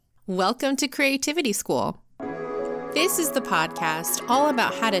Welcome to Creativity School. This is the podcast all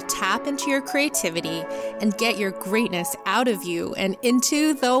about how to tap into your creativity and get your greatness out of you and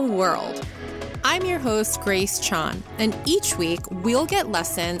into the world. I'm your host, Grace Chan, and each week we'll get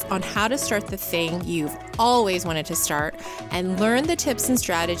lessons on how to start the thing you've always wanted to start and learn the tips and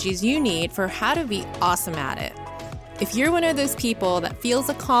strategies you need for how to be awesome at it. If you're one of those people that feels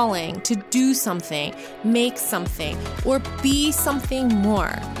a calling to do something, make something, or be something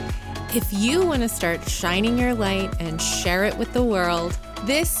more, if you want to start shining your light and share it with the world,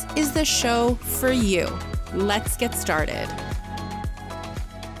 this is the show for you. Let's get started.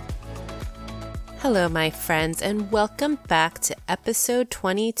 Hello, my friends, and welcome back to episode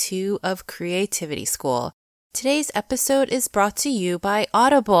 22 of Creativity School. Today's episode is brought to you by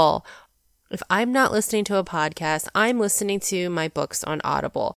Audible. If I'm not listening to a podcast, I'm listening to my books on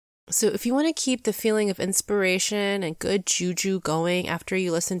Audible. So if you want to keep the feeling of inspiration and good juju going after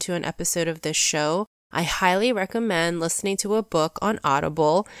you listen to an episode of this show, I highly recommend listening to a book on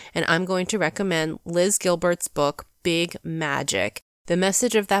Audible, and I'm going to recommend Liz Gilbert's book, Big Magic. The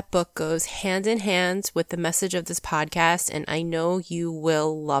message of that book goes hand in hand with the message of this podcast, and I know you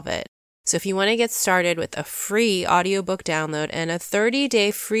will love it. So if you want to get started with a free audiobook download and a 30-day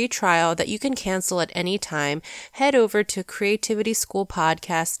free trial that you can cancel at any time, head over to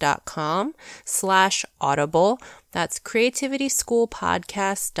creativityschoolpodcast.com/audible. That's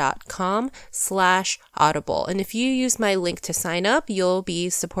creativityschoolpodcast.com/audible. And if you use my link to sign up, you'll be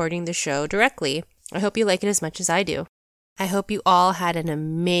supporting the show directly. I hope you like it as much as I do. I hope you all had an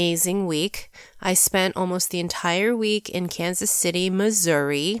amazing week. I spent almost the entire week in Kansas City,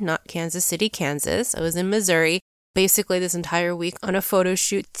 Missouri, not Kansas City, Kansas. I was in Missouri, basically this entire week on a photo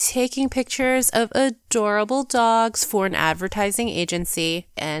shoot, taking pictures of adorable dogs for an advertising agency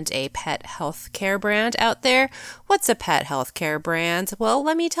and a pet healthcare brand out there. What's a pet healthcare brand? Well,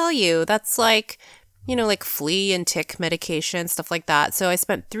 let me tell you, that's like flea and tick medication, stuff like that. So I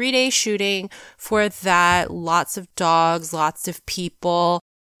spent 3 days shooting for that. Lots of dogs, lots of people.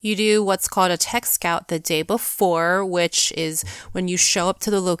 You do what's called a tech scout the day before, which is when you show up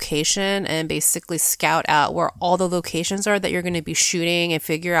to the location and basically scout out where all the locations are that you're going to be shooting and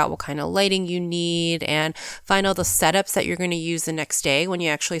figure out what kind of lighting you need and find all the setups that you're going to use the next day when you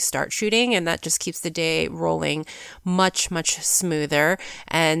actually start shooting. And that just keeps the day rolling much, much smoother.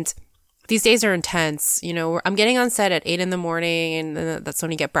 And these days are intense. I'm getting on set at 8 in the morning, and that's when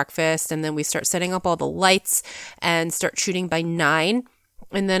we get breakfast. And then we start setting up all the lights and start shooting by 9.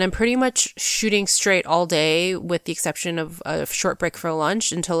 And then I'm pretty much shooting straight all day with the exception of a short break for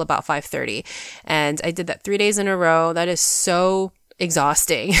lunch until about 5:30. And I did that 3 days in a row. That is so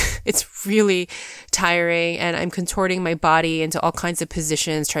exhausting. It's really tiring, and I'm contorting my body into all kinds of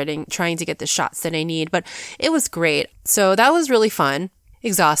positions, trying to get the shots that I need. But it was great. So that was really fun.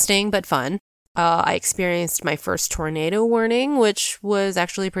 Exhausting, but fun. I experienced my first tornado warning, which was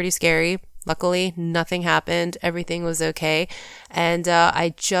actually pretty scary. Luckily, nothing happened. Everything was okay. And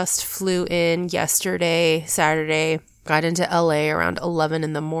I just flew in yesterday, Saturday, got into LA around 11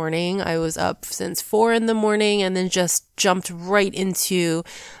 in the morning. I was up since 4 in the morning and then just jumped right into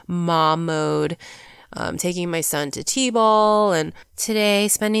mom mode. Taking my son to T-ball, and today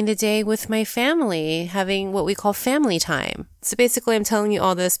spending the day with my family, having what we call family time. So basically I'm telling you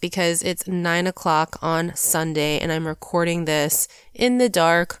all this because it's 9 o'clock on Sunday and I'm recording this in the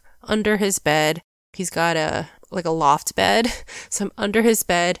dark under his bed. He's got a loft bed. So I'm under his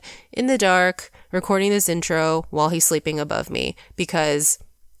bed in the dark recording this intro while he's sleeping above me because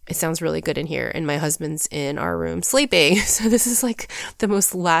it sounds really good in here, and my husband's in our room sleeping. So this is like the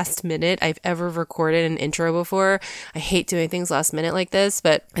most last minute I've ever recorded an intro before. I hate doing things last minute like this,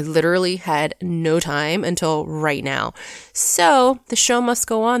 but I literally had no time until right now. So the show must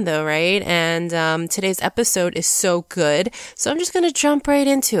go on though, right? And today's episode is so good. So I'm just going to jump right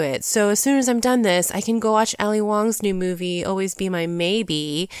into it. So as soon as I'm done this, I can go watch Ali Wong's new movie, Always Be My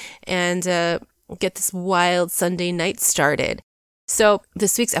Maybe, and get this wild Sunday night started. So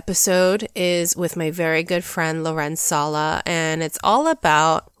this week's episode is with my very good friend, Laurenne Sala, and it's all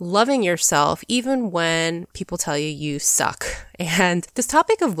about loving yourself even when people tell you you suck. And this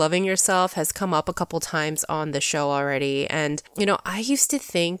topic of loving yourself has come up a couple times on the show already. And, I used to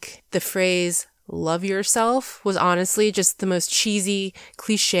think the phrase love yourself was honestly just the most cheesy,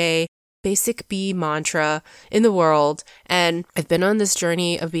 cliche, basic B mantra in the world. And I've been on this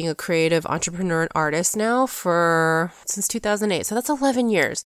journey of being a creative entrepreneur and artist now since 2008. So that's 11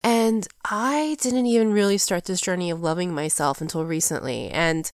 years. And I didn't even really start this journey of loving myself until recently.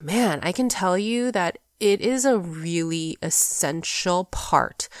 And man, I can tell you that it is a really essential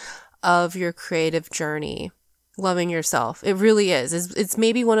part of your creative journey. loving yourself. It really is. It's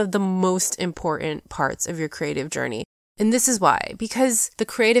maybe one of the most important parts of your creative journey. And this is why, because the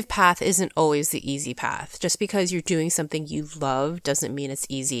creative path isn't always the easy path. Just because you're doing something you love doesn't mean it's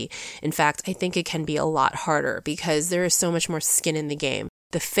easy. In fact, I think it can be a lot harder because there is so much more skin in the game.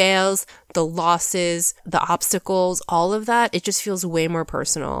 The fails, the losses, the obstacles, all of that, it just feels way more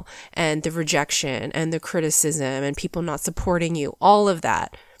personal. And the rejection and the criticism and people not supporting you, all of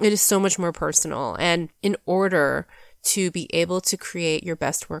that, it is so much more personal. And in order to be able to create your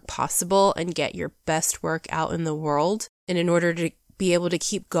best work possible and get your best work out in the world, and in order to be able to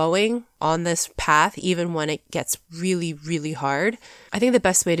keep going on this path, even when it gets really, really hard, I think the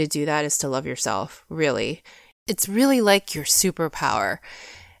best way to do that is to love yourself, really. It's really like your superpower.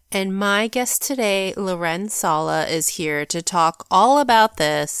 And my guest today, Laurenne Sala, is here to talk all about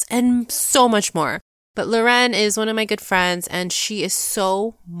this and so much more. But Laurenne is one of my good friends, and she is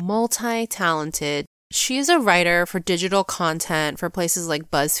so multi-talented. She is a writer for digital content for places like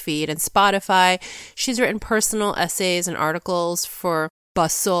BuzzFeed and Spotify. She's written personal essays and articles for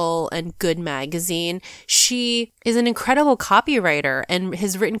Bustle and Good Magazine. She is an incredible copywriter and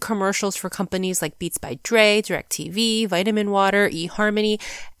has written commercials for companies like Beats by Dre, DirecTV, Vitamin Water, eHarmony,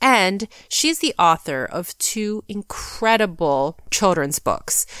 and she's the author of 2 incredible children's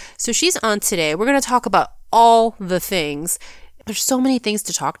books. So she's on today. We're going to talk about all the things. There's so many things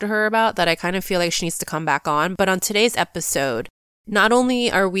to talk to her about that I kind of feel like she needs to come back on. But on today's episode, not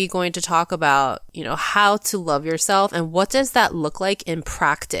only are we going to talk about, how to love yourself and what does that look like in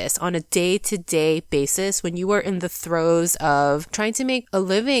practice on a day-to-day basis when you are in the throes of trying to make a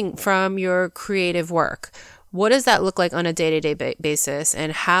living from your creative work. What does that look like on a day-to-day basis,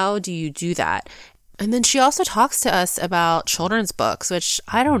 and how do you do that? And then she also talks to us about children's books, which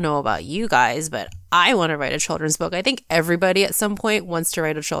I don't know about you guys, but I want to write a children's book. I think everybody at some point wants to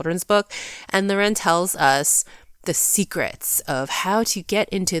write a children's book. And Laurenne tells us the secrets of how to get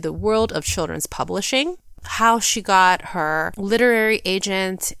into the world of children's publishing, how she got her literary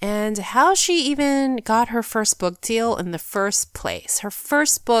agent, and how she even got her first book deal in the first place. Her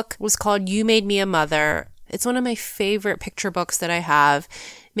first book was called You Made Me a Mother. It's one of my favorite picture books that I have.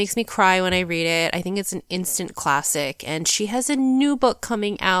 It makes me cry when I read it. I think it's an instant classic. And she has a new book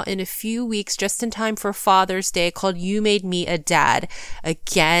coming out in a few weeks, just in time for Father's Day, called You Made Me a Dad.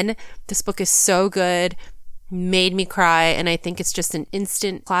 Again, this book is so good. Made me cry, and I think it's just an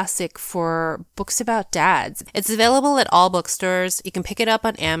instant classic for books about dads. It's available at all bookstores. You can pick it up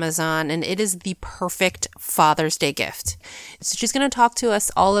on Amazon, and it is the perfect Father's Day gift. So she's going to talk to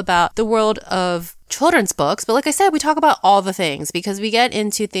us all about the world of children's books, but like I said, we talk about all the things because we get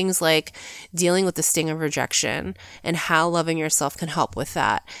into things like dealing with the sting of rejection and how loving yourself can help with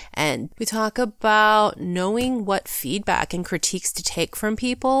that. And we talk about knowing what feedback and critiques to take from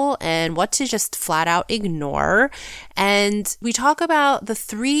people and what to just flat out ignore. And we talk about the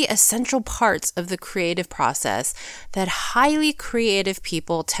 3 essential parts of the creative process that highly creative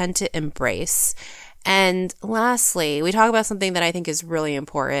people tend to embrace. And lastly, we talk about something that I think is really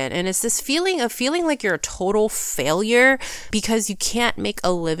important, and it's this feeling like you're a total failure because you can't make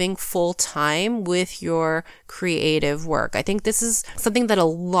a living full time with your creative work. I think this is something that a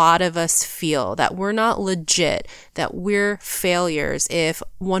lot of us feel, that we're not legit, that we're failures if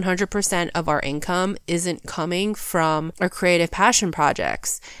 100% of our income isn't coming from our creative passion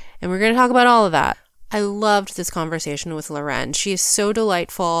projects. And we're going to talk about all of that. I loved this conversation with Laurenne. She is so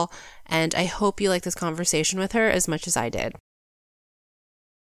delightful, and I hope you like this conversation with her as much as I did.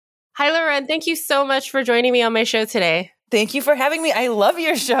 Hi, Laurenne. Thank you so much for joining me on my show today. Thank you for having me. I love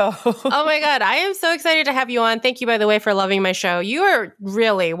your show. Oh my God. I am so excited to have you on. Thank you, by the way, for loving my show. You are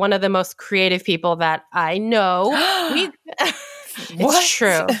really one of the most creative people that I know. It's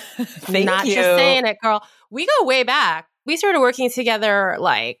true. Thank Not you. just saying it, girl. We go way back. We started working together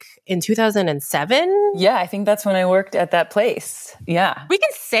like in 2007. Yeah, I think that's when I worked at that place. Yeah. We can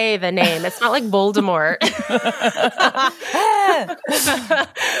say the name. It's not like Voldemort.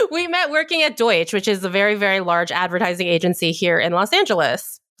 We met working at Deutsch, which is a very, very large advertising agency here in Los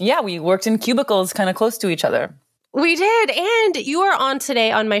Angeles. Yeah, we worked in cubicles kind of close to each other. We did. And you are on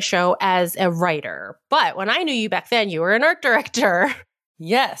today on my show as a writer. But when I knew you back then, you were an art director.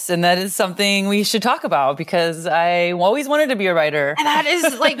 Yes, and that is something we should talk about because I always wanted to be a writer. And that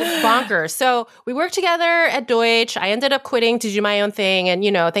is like bonkers. So we worked together at Deutsch. I ended up quitting to do my own thing. And,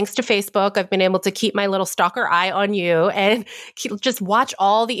 thanks to Facebook, I've been able to keep my little stalker eye on you and just watch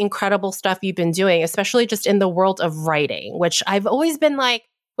all the incredible stuff you've been doing, especially just in the world of writing, which I've always been like,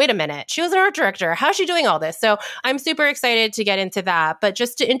 wait a minute, she was an art director. How's she doing all this? So I'm super excited to get into that. But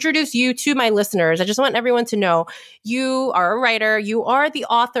just to introduce you to my listeners, I just want everyone to know you are a writer. You are the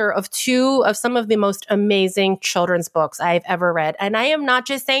author of 2 of some of the most amazing children's books I've ever read. And I am not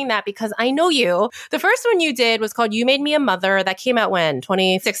just saying that because I know you. The first one you did was called You Made Me a Mother. That came out when?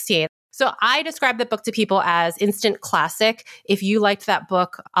 2016. So I describe the book to people as instant classic. If you liked that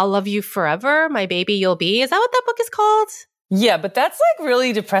book, I'll Love You Forever, My Baby You'll Be. Is that what that book is called? Yeah, but that's like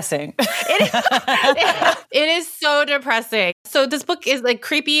really depressing. It is so depressing. So this book is like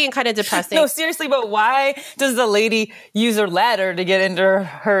creepy and kind of depressing. No, seriously, but why does the lady use her ladder to get into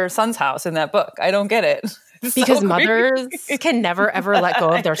her son's house in that book? I don't get it. Because so mothers can never, ever let go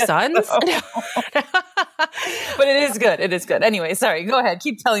of their sons. But it is good. It is good. Anyway, sorry. Go ahead.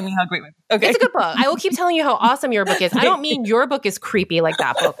 Keep telling me how great my book is. Okay. It's a good book. I will keep telling you how awesome your book is. I don't mean your book is creepy like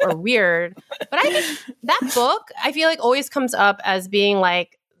that book or weird. But I think that book, I feel like always comes up as being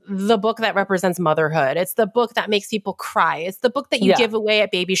like the book that represents motherhood. It's the book that makes people cry. It's the book that you give away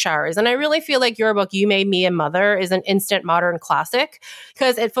at baby showers. And I really feel like your book, You Made Me a Mother, is an instant modern classic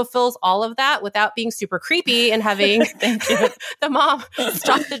because it fulfills all of that without being super creepy and having the mom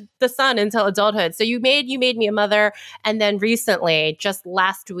stalk the son until adulthood. So you made Me a Mother. And then recently, just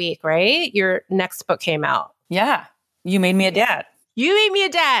last week, right? Your next book came out. Yeah. You Made Me a Dad. You Made Me a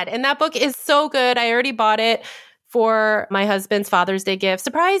Dad. And that book is so good. I already bought it for my husband's Father's Day gift.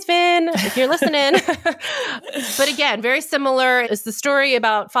 Surprise, Vin, if you're listening. But again, very similar. It's the story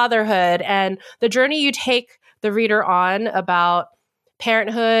about fatherhood and the journey you take the reader on about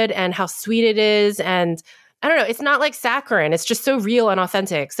parenthood and how sweet it is. And I don't know, it's not like saccharine. It's just so real and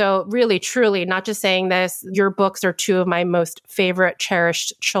authentic. So really, truly, not just saying this, your books are 2 of my most favorite,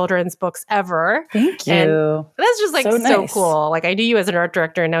 cherished children's books ever. Thank you. And that's just like so so nice. cool. Like I knew you as an art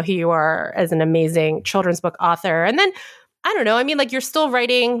director and now here you are as an amazing children's book author. And then, I don't know, I mean, like you're still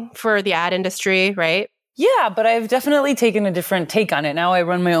writing for the ad industry, right? Yeah, but I've definitely taken a different take on it. Now I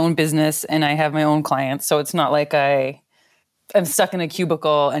run my own business and I have my own clients. So it's not like I'm stuck in a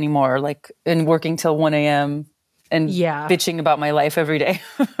cubicle anymore, like and working till 1 a.m. and bitching about my life every day.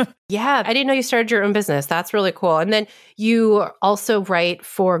 Yeah, I didn't know you started your own business. That's really cool. And then you also write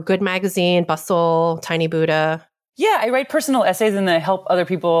for Good Magazine, Bustle, Tiny Buddha. Yeah, I write personal essays and I help other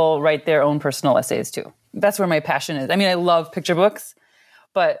people write their own personal essays too. That's where my passion is. I mean, I love picture books,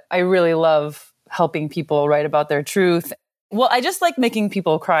 but I really love helping people write about their truth. Well, I just like making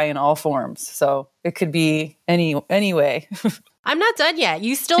people cry in all forms. So it could be any way. I'm not done yet.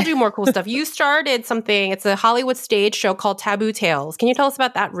 You still do more cool stuff. You started something. It's a Hollywood stage show called Taboo Tales. Can you tell us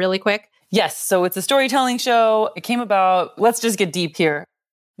about that really quick? Yes. So it's a storytelling show. It came about, let's just get deep here.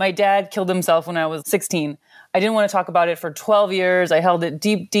 My dad killed himself when I was 16. I didn't want to talk about it for 12 years. I held it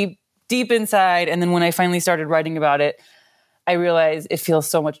deep, deep, deep inside. And then when I finally started writing about it, I realized it feels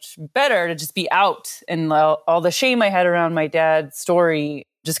so much better to just be out. And all the shame I had around my dad's story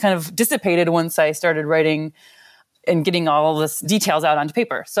just kind of dissipated once I started writing and getting all this details out onto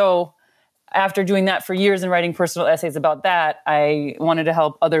paper. So after doing that for years and writing personal essays about that, I wanted to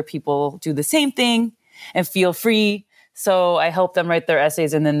help other people do the same thing and feel free. So I help them write their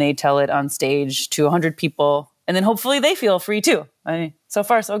essays and then they tell it on stage to 100 people. And then hopefully they feel free too. So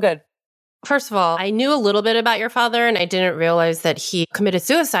far, so good. First of all, I knew a little bit about your father and I didn't realize that he committed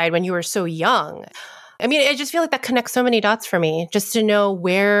suicide when you were so young. I mean, I just feel like that connects so many dots for me, just to know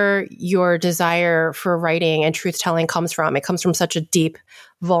where your desire for writing and truth-telling comes from. It comes from such a deep,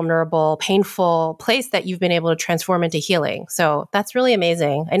 vulnerable, painful place that you've been able to transform into healing. So that's really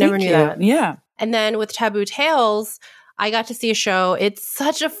amazing. I never knew that. Yeah. And then with Taboo Tales, I got to see a show. It's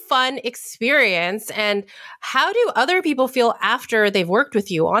such a fun experience. And how do other people feel after they've worked with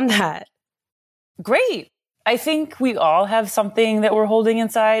you on that? Great. I think we all have something that we're holding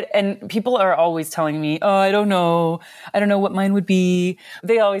inside, and people are always telling me, oh, I don't know what mine would be.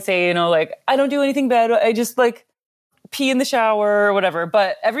 They always say, like, I don't do anything bad. I just like pee in the shower or whatever.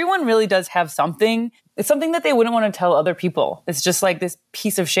 But everyone really does have something. It's something that they wouldn't want to tell other people. It's just like this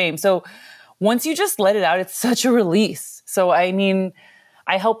piece of shame. So once you just let it out, it's such a release. So, I mean,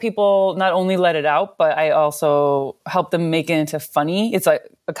 I help people not only let it out, but I also help them make it into funny. It's like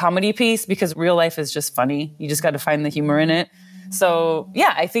a comedy piece because real life is just funny. You just got to find the humor in it. So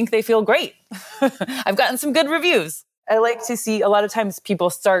yeah, I think they feel great. I've gotten some good reviews. I like to see a lot of times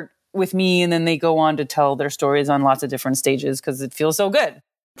people start with me and then they go on to tell their stories on lots of different stages because it feels so good.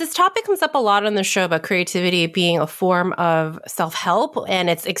 This topic comes up a lot on the show about creativity being a form of self-help, and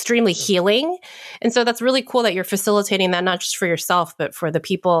it's extremely healing. And so that's really cool that you're facilitating that, not just for yourself, but for the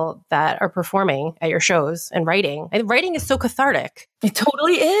people that are performing at your shows and writing. And writing is so cathartic. It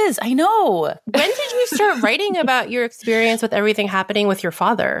totally is. I know. When did you start writing about your experience with everything happening with your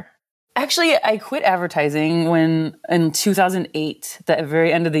father? Actually, I quit advertising in 2008, the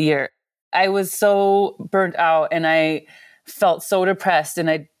very end of the year. I was so burnt out and I felt so depressed and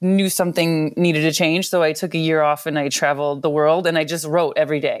I knew something needed to change. So I took a year off and I traveled the world and I just wrote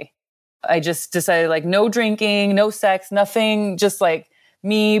every day. I just decided like no drinking, no sex, nothing, just like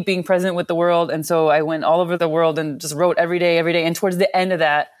me being present with the world. And so I went all over the world and just wrote every day. And towards the end of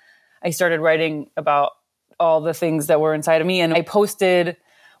that, I started writing about all the things that were inside of me. And I posted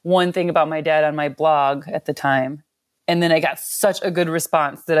one thing about my dad on my blog at the time. And then I got such a good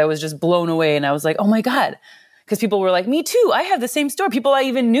response that I was just blown away. And I was like, oh my God. Because people were like, me too. I have the same story. People I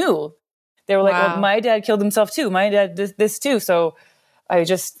even knew. They were like, wow. well, my dad killed himself too. My dad did this too. So I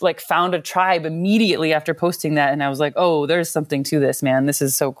just like found a tribe immediately after posting that. And I was like, oh, there's something to this, man. This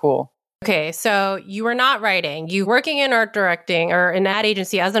is so cool. Okay, so you were not writing. You working in art directing or an ad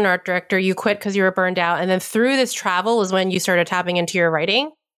agency as an art director. You quit because you were burned out. And then through this travel was when you started tapping into your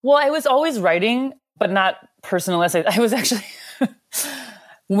writing? Well, I was always writing, but not personal essays. I was actually...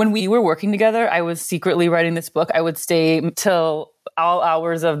 When we were working together, I was secretly writing this book. I would stay till all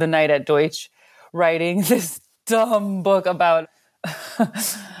hours of the night at Deutsch writing this dumb book about...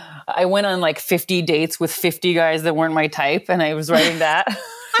 I went on like 50 dates with 50 guys that weren't my type, and I was writing that.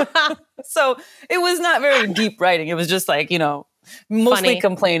 So it was not very deep writing. It was just like, mostly funny.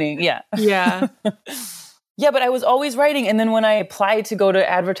 Complaining. Yeah. Yeah. Yeah, but I was always writing. And then when I applied to go to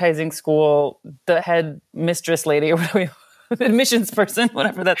advertising school, the head mistress lady or whatever, admissions person,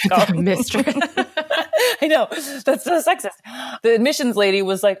 whatever that's called. Mistress. I know. That's so sexist. The admissions lady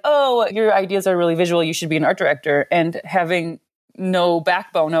was like, oh, your ideas are really visual. You should be an art director. And having no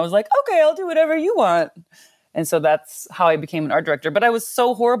backbone, I was like, okay, I'll do whatever you want. And so that's how I became an art director. But I was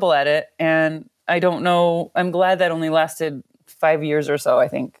so horrible at it. And I don't know. I'm glad that only lasted 5 years or so, I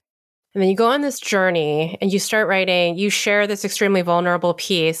think. And then you go on this journey and you start writing. You share this extremely vulnerable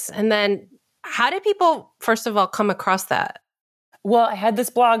piece. And then how did people, first of all, come across that? Well, I had this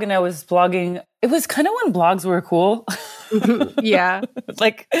blog and I was blogging. It was kind of when blogs were cool. Yeah.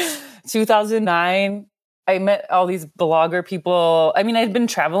 Like 2009, I met all these blogger people. I mean, I'd been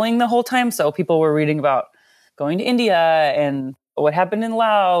traveling the whole time. So people were reading about going to India and what happened in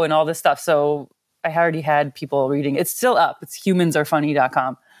Laos and all this stuff. So I already had people reading. It's still up. It's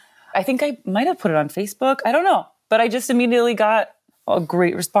humansarefunny.com. I think I might have put it on Facebook. I don't know. But I just immediately got a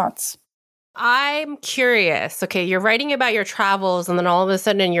great response. I'm curious. Okay, you're writing about your travels and then all of a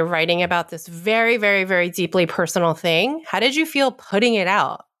sudden you're writing about this very, very, very deeply personal thing. How did you feel putting it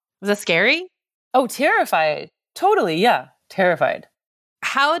out? Was that scary? Oh, terrified. Totally, yeah. Terrified.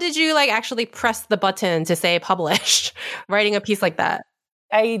 How did you actually press the button to say published, writing a piece like that?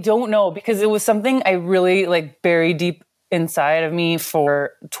 I don't know because it was something I really buried deep inside of me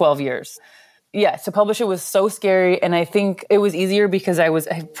for 12 years. Yeah, to publish it was so scary. And I think it was easier because where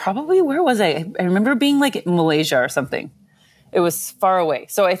was I? I remember being in Malaysia or something. It was far away.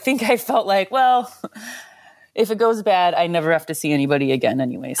 So I think I felt like, well, if it goes bad, I never have to see anybody again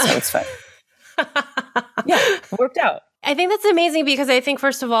anyway. So it's fine. Yeah, it worked out. I think that's amazing because I think,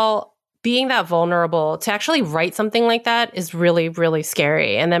 first of all, being that vulnerable to actually write something like that is really, really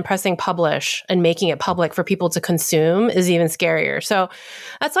scary. And then pressing publish and making it public for people to consume is even scarier. So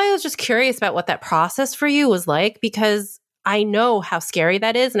that's why I was just curious about what that process for you was like, because I know how scary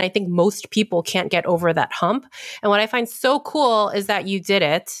that is. And I think most people can't get over that hump. And what I find so cool is that you did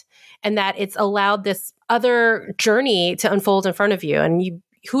it and that it's allowed this other journey to unfold in front of you. And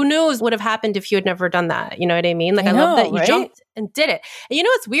who knows what would have happened if you had never done that? You know what I mean? I love that you jumped and did it. And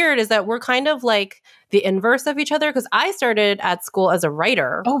what's weird is that we're kind of like the inverse of each other because I started at school as a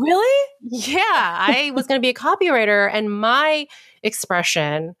writer. Oh, really? Yeah. I was going to be a copywriter and my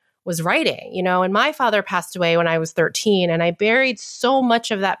expression was writing, and my father passed away when I was 13 and I buried so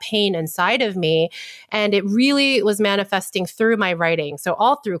much of that pain inside of me. And it really was manifesting through my writing. So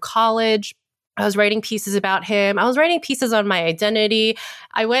all through college, I was writing pieces about him. I was writing pieces on my identity.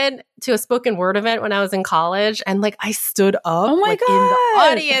 I went to a spoken word event when I was in college and I stood up in the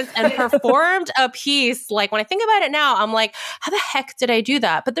audience and performed a piece. When I think about it now, I'm like, how the heck did I do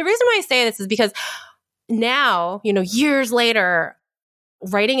that? But the reason why I say this is because now, years later,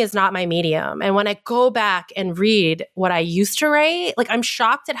 writing is not my medium. And when I go back and read what I used to write, I'm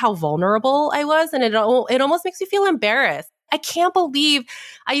shocked at how vulnerable I was. And it almost makes me feel embarrassed. I can't believe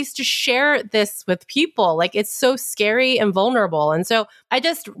I used to share this with people. Like, it's so scary and vulnerable. And so I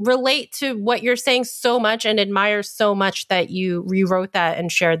just relate to what you're saying so much and admire so much that you rewrote that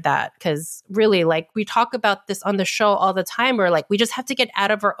and shared that. Because really, like, we talk about this on the show all the time, where like, we just have to get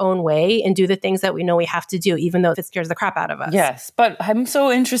out of our own way and do the things that we know we have to do, even though it scares the crap out of us. Yes. But I'm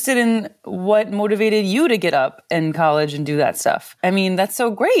so interested in what motivated you to get up in college and do that stuff. I mean, that's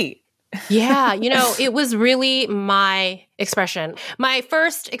so great. Yeah, it was really my expression. My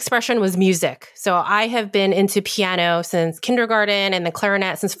first expression was music. So I have been into piano since kindergarten and the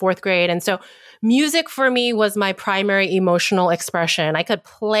clarinet since fourth grade. And so music for me was my primary emotional expression. I could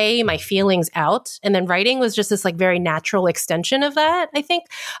play my feelings out. And then writing was just this like very natural extension of that, I think.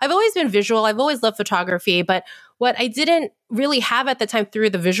 I've always been visual. I've always loved photography. But what I didn't really have at the time through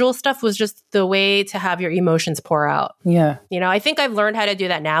the visual stuff was just the way to have your emotions pour out. Yeah. I think I've learned how to do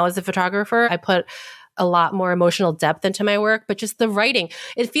that now as a photographer. I put a lot more emotional depth into my work, but just the writing,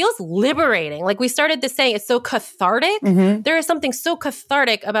 it feels liberating. Like we started this saying, it's so cathartic. Mm-hmm. There is something so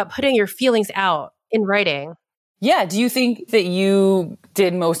cathartic about putting your feelings out in writing. Yeah. Do you think that you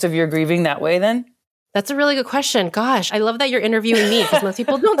did most of your grieving that way then? That's a really good question. Gosh, I love that you're interviewing me because most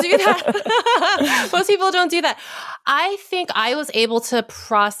people don't do that. Most people don't do that. I think I was able to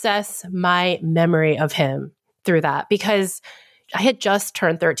process my memory of him through that because I had just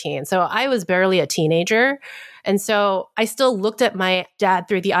turned 13. So I was barely a teenager. And so I still looked at my dad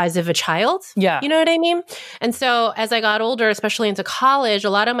through the eyes of a child. Yeah. You know what I mean? And so as I got older, especially into college, a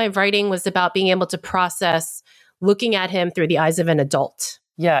lot of my writing was about being able to process looking at him through the eyes of an adult.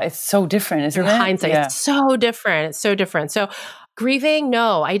 Yeah, it's so different, isn't it? Through hindsight, yeah. It's so different. It's so different. So grieving,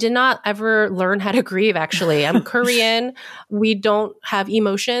 no, I did not ever learn how to grieve, actually. I'm Korean. We don't have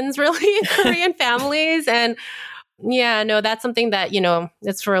emotions, really, in Korean families. And yeah, no, that's something that,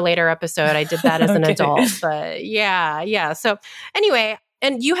 it's for a later episode. I did that as an adult. But yeah. So anyway,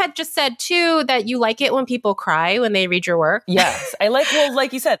 and you had just said, too, that you like it when people cry when they read your work. Yes.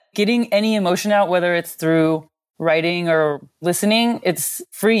 Like you said, getting any emotion out, whether it's through writing or listening, it's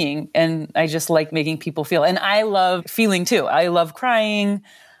freeing. And I just like making people feel. And I love feeling too. I love crying.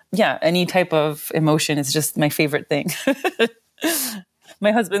 Yeah, any type of emotion is just my favorite thing.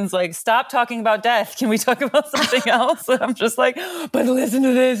 My husband's like, stop talking about death. Can we talk about something else? And I'm just like, but listen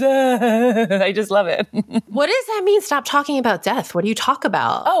to this. I just love it. What does that mean, stop talking about death? What do you talk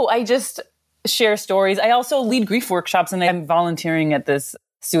about? Oh, I just share stories. I also lead grief workshops and I'm volunteering at this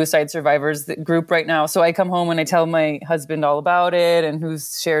suicide survivors group right now. So I come home and I tell my husband all about it and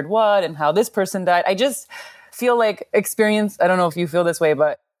who's shared what and how this person died. I just feel like I don't know if you feel this way,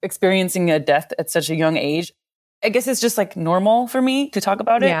 but experiencing a death at such a young age, I guess it's just like normal for me to talk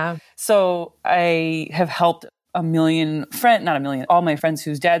about it. Yeah. So I have helped all my friends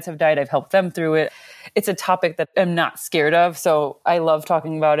whose dads have died, I've helped them through it. It's a topic that I'm not scared of. So I love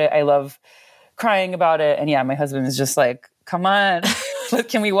talking about it. I love crying about it. And yeah, my husband is just like, come on.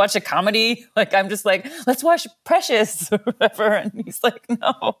 Can we watch a comedy? Like, I'm just like, let's watch Precious or whatever. And he's like,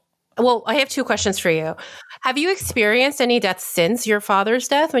 no. Well, I have two questions for you. Have you experienced any deaths since your father's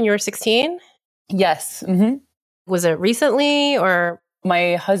death when you were 16? Yes. Mm-hmm. Was it recently or?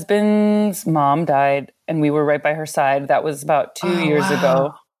 My husband's mom died and we were right by her side. That was about 2 years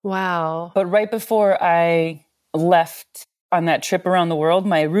ago. Wow. But right before I left on that trip around the world,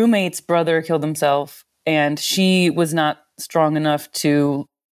 my roommate's brother killed himself and she was not strong enough to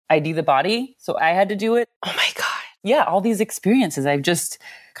ID the body. So I had to do it. Oh my God. Yeah, all these experiences, I've just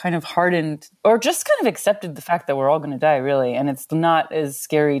kind of hardened or just kind of accepted the fact that we're all going to die, really. And it's not as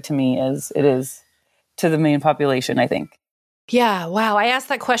scary to me as it is to the main population, I think. Yeah, wow. I asked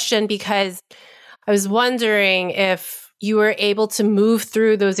that question because I was wondering if you were able to move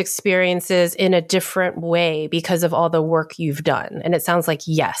through those experiences in a different way because of all the work you've done. And it sounds like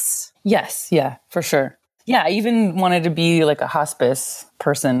yes. Yes, yeah, for sure. Yeah, I even wanted to be like a hospice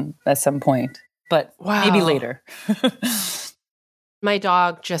person at some point, but maybe later. My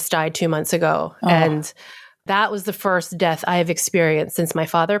dog just died 2 months ago, and that was the first death I've experienced since my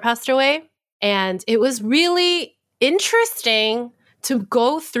father passed away. And it was really interesting to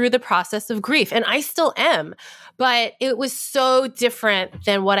go through the process of grief, and I still am. But it was so different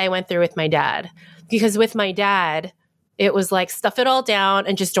than what I went through with my dad, because with my dad, it was like, stuff it all down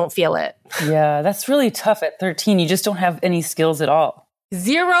and just don't feel it. Yeah, that's really tough at 13. You just don't have any skills at all.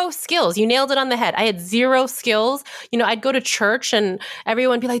 Zero skills. You nailed it on the head. I had zero skills. I'd go to church and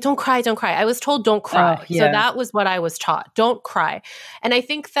everyone would be like, don't cry, don't cry. I was told don't cry. Oh, yeah. So that was what I was taught. Don't cry. And I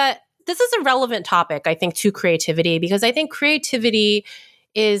think that this is a relevant topic, I think, to creativity, because I think creativity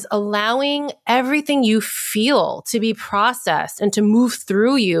is allowing everything you feel to be processed and to move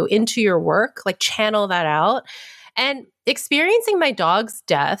through you into your work, like channel that out. And experiencing my dog's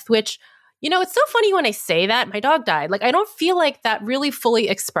death, which, it's so funny when I say that my dog died. Like, I don't feel like that really fully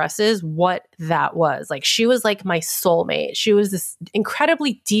expresses what that was. Like, she was like my soulmate. She was this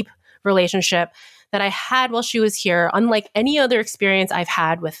incredibly deep relationship that I had while she was here, unlike any other experience I've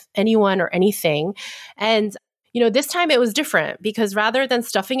had with anyone or anything. And this time it was different because rather than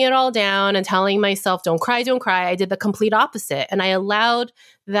stuffing it all down and telling myself, don't cry, I did the complete opposite. And I allowed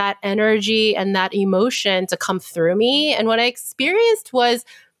that energy and that emotion to come through me. And what I experienced was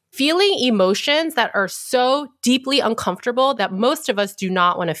feeling emotions that are so deeply uncomfortable that most of us do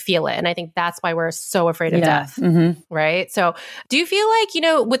not want to feel it. And I think that's why we're so afraid of death, right? So do you feel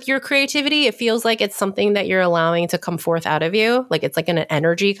like, with your creativity, it feels like it's something that you're allowing to come forth out of you? Like it's like an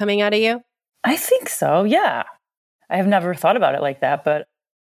energy coming out of you? I think so, yeah. I have never thought about it like that, but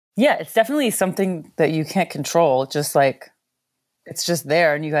yeah, it's definitely something that you can't control. Just like, it's just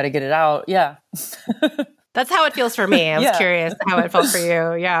there and you got to get it out. Yeah. That's how it feels for me. I was curious how it felt for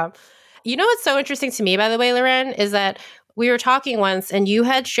you. Yeah. What's so interesting to me, by the way, Laurenne, is that we were talking once and you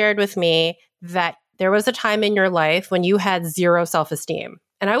had shared with me that there was a time in your life when you had zero self-esteem.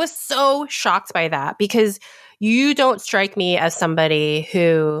 And I was so shocked by that because you don't strike me as somebody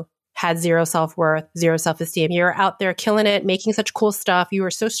who had zero self-worth, zero self-esteem. You're out there killing it, making such cool stuff. You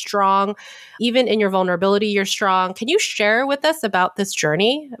are so strong. Even in your vulnerability, you're strong. Can you share with us about this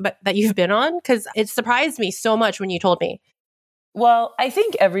journey that you've been on? Because it surprised me so much when you told me. Well, I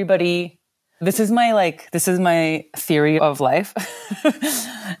think everybody, this is my theory of life.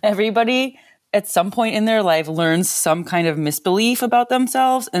 Everybody at some point in their life learns some kind of misbelief about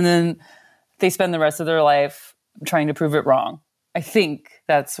themselves, and then they spend the rest of their life trying to prove it wrong. I think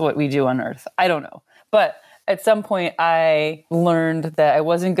that's what we do on Earth. I don't know. But at some point, I learned that I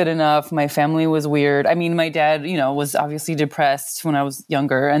wasn't good enough. My family was weird. I mean, my dad, was obviously depressed when I was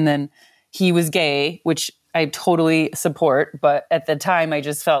younger. And then he was gay, which I totally support. But at the time, I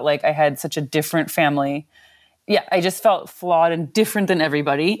just felt like I had such a different family. Yeah, I just felt flawed and different than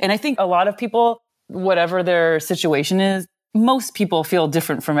everybody. And I think a lot of people, whatever their situation is, most people feel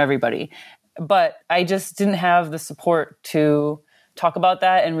different from everybody. But I just didn't have the support to talk about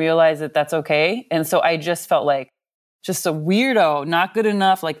that and realize that that's okay. And so I just felt like just a weirdo, not good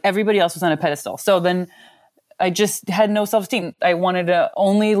enough, like everybody else was on a pedestal. So then I just had no self-esteem. I wanted to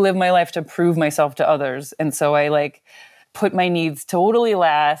only live my life to prove myself to others. And so I put my needs totally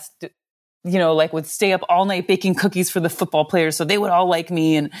last, would stay up all night baking cookies for the football players so they would all like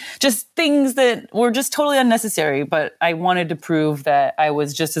me, and just things that were just totally unnecessary. But I wanted to prove that I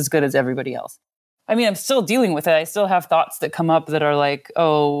was just as good as everybody else. I mean, I'm still dealing with it. I still have thoughts that come up that are like,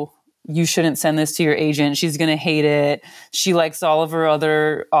 oh, you shouldn't send this to your agent. She's going to hate it. She likes all of her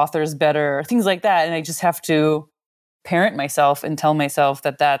other authors better, things like that. And I just have to parent myself and tell myself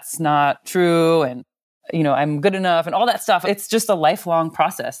that that's not true. And I'm good enough and all that stuff. It's just a lifelong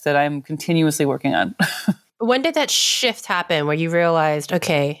process that I'm continuously working on. When did that shift happen where you realized,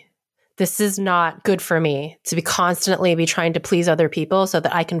 okay, this is not good for me to constantly be trying to please other people so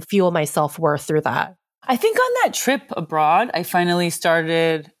that I can fuel my self-worth through that? I think on that trip abroad, I finally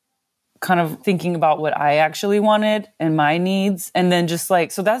started kind of thinking about what I actually wanted and my needs. And then just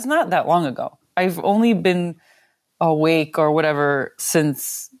so that's not that long ago. I've only been awake or whatever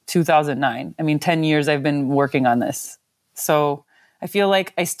since 2009. I mean, 10 years I've been working on this. So I feel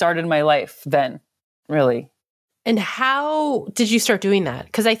like I started my life then, really. And how did you start doing that?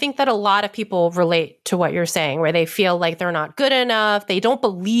 Because I think that a lot of people relate to what you're saying, where they feel like they're not good enough. They don't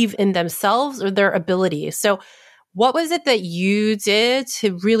believe in themselves or their abilities. So what was it that you did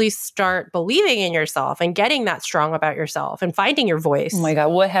to really start believing in yourself and getting that strong about yourself and finding your voice? Oh my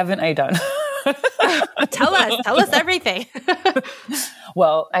God, what haven't I done? Tell us everything.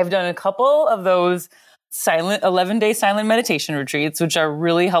 Well, I've done a couple of those 11-day silent meditation retreats, which are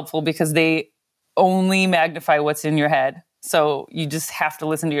really helpful because they only magnify what's in your head. So you just have to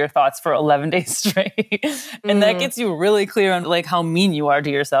listen to your thoughts for 11 days straight. And that gets you really clear on how mean you are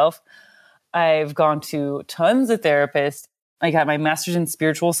to yourself. I've gone to tons of therapists. I got my master's in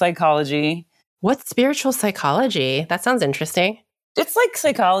spiritual psychology. What's spiritual psychology? That sounds interesting. It's like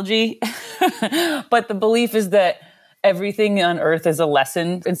psychology, but the belief is that everything on earth is a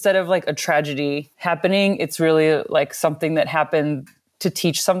lesson. Instead of a tragedy happening, it's really something that happened to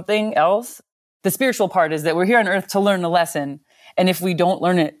teach something else. The spiritual part is that we're here on earth to learn a lesson. And if we don't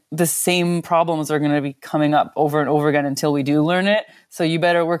learn it, the same problems are going to be coming up over and over again until we do learn it. So you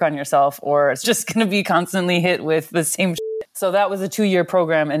better work on yourself or it's just going to be constantly hit with the same shit. So that was a 2-year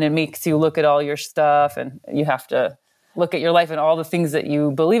program, and it makes you look at all your stuff, and you have to look at your life and all the things that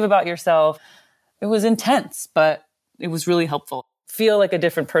you believe about yourself. It was intense, but it was really helpful. Feel like a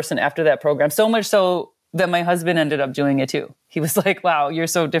different person after that program. So much so that my husband ended up doing it too. He was like, wow, you're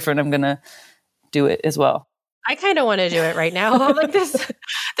so different. I'm going to do it as well. I kind of want to do it right now. I'm like,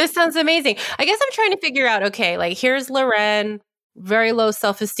 this sounds amazing. I guess I'm trying to figure out, okay, like here's Laurenne, very low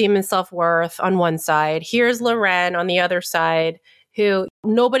self-esteem and self-worth on one side. Here's Laurenne on the other side, who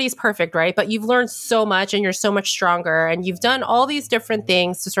nobody's perfect, right? But you've learned so much and you're so much stronger and you've done all these different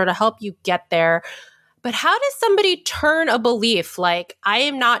things to sort of help you get there. But how does somebody turn a belief like, I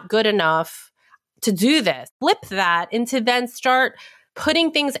am not good enough to do this, flip that into then start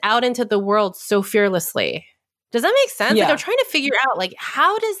putting things out into the world so fearlessly? Does that make sense? Yeah. Like I'm trying to figure out, like,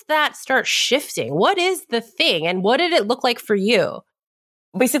 how does that start shifting? What is the thing? And what did it look like for you?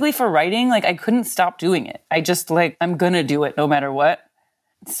 Basically for writing, like I couldn't stop doing it. I just like, I'm going to do it no matter what.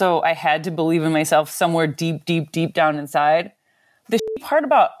 So I had to believe in myself somewhere deep, deep, deep down inside. The part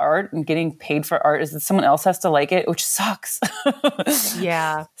about art and getting paid for art is that someone else has to like it, which sucks.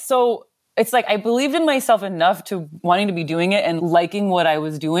 Yeah. So it's like I believed in myself enough to wanting to be doing it and liking what I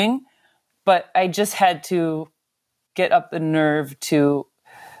was doing. But I just had to get up the nerve to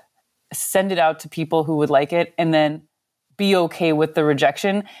send it out to people who would like it and then be okay with the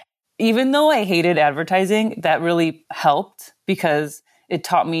rejection. Even though I hated advertising, that really helped because it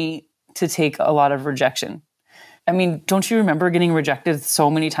taught me to take a lot of rejection. I mean, don't you remember getting rejected so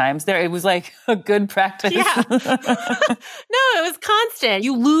many times there? It was like a good practice. Yeah. No, it was constant.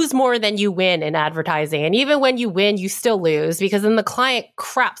 You lose more than you win in advertising. And even when you win, you still lose because then the client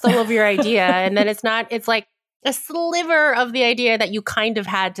craps all over your idea. And then it's like a sliver of the idea that you kind of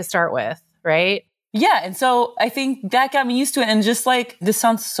had to start with, right? Yeah. And so I think that got me used to it. And just like, this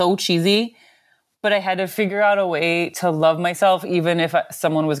sounds so cheesy, but I had to figure out a way to love myself, even if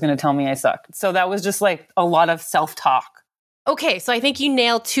someone was going to tell me I sucked. So that was just like a lot of self-talk. Okay, so I think you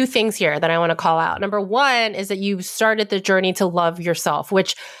nailed two things here that I want to call out. Number one is that you started the journey to love yourself,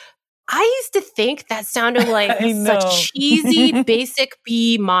 which I used to think that sounded like such cheesy, basic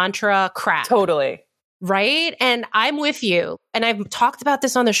B mantra crap. Totally. Right? And I'm with you. And I've talked about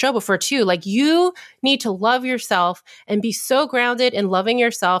this on the show before too. Like you need to love yourself and be so grounded in loving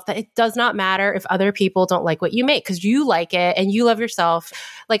yourself that it does not matter if other people don't like what you make because you like it and you love yourself.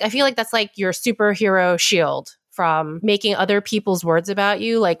 Like I feel like that's like your superhero shield from making other people's words about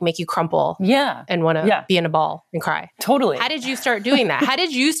you like make you crumple. Yeah. And want to be in a ball and cry. Totally. How did you start doing that? How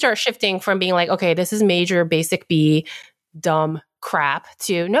did you start shifting from being like, okay, this is major basic B dumb crap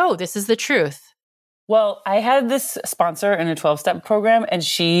to no, this is the truth? Well, I had this sponsor in a 12-step program, and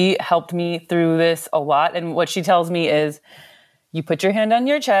she helped me through this a lot. And what she tells me is you put your hand on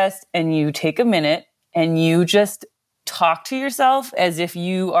your chest and you take a minute and you just talk to yourself as if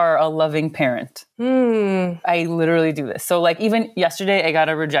you are a loving parent. I literally do this. So like even yesterday, I got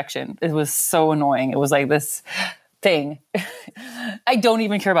a rejection. It was so annoying. It was like this thing. I don't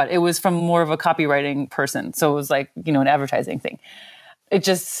even care about it. It was from more of a copywriting person. So it was like, you know, an advertising thing. It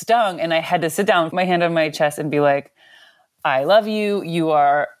just stung. And I had to sit down with my hand on my chest and be like, I love you. You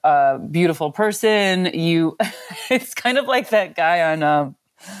are a beautiful person. It's kind of like that guy on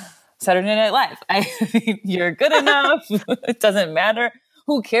Saturday Night Live. You're good enough. It doesn't matter.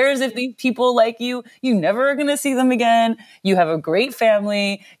 Who cares if these people like you? You never are going to see them again. You have a great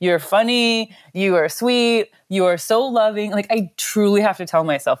family. You're funny. You are sweet. You are so loving. Like I truly have to tell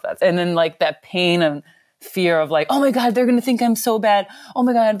myself that. And then like that pain and fear of like, oh my God, they're going to think I'm so bad. Oh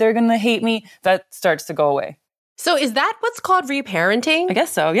my God, they're going to hate me. That starts to go away. So is that what's called reparenting? I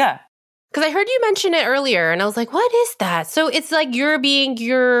guess so, yeah. Because I heard you mention it earlier and I was like, what is that? So it's like you're being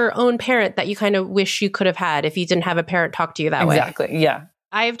your own parent that you kind of wish you could have had if you didn't have a parent talk to you that way. Exactly, yeah.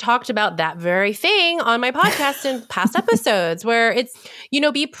 I've talked about that very thing on my podcast in past episodes where it's, you know,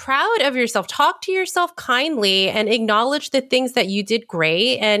 be proud of yourself, talk to yourself kindly and acknowledge the things that you did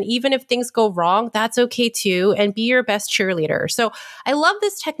great. And even if things go wrong, that's okay too. And be your best cheerleader. So I love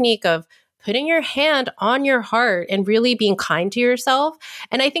this technique of putting your hand on your heart and really being kind to yourself.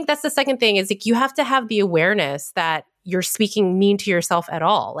 And I think that's the second thing is like you have to have the awareness that you're speaking mean to yourself at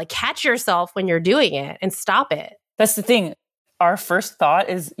all. Like catch yourself when you're doing it and stop it. That's the thing. Our first thought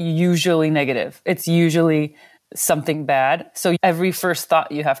is usually negative. It's usually something bad. So every first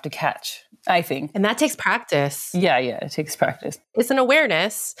thought you have to catch, I think. And that takes practice. Yeah, it takes practice. It's an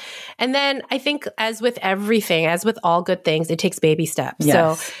awareness. And then I think as with everything, as with all good things, it takes baby steps.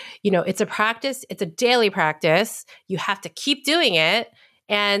 Yes. So, you know, it's a practice. It's a daily practice. You have to keep doing it.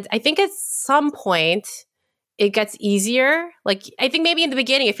 And I think at some point, it gets easier. Like, I think maybe in the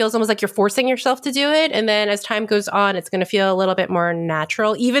beginning, it feels almost like you're forcing yourself to do it. And then as time goes on, it's going to feel a little bit more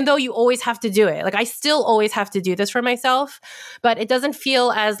natural, even though you always have to do it. Like, I still always have to do this for myself, but it doesn't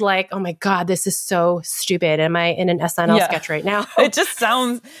feel as like, oh my God, this is so stupid. Am I in an SNL sketch right now? It just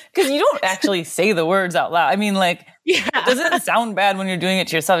sounds, because you don't actually say the words out loud. I mean, like, it doesn't sound bad when you're doing it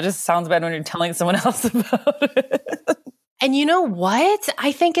to yourself. It just sounds bad when you're telling someone else about it. And you know what?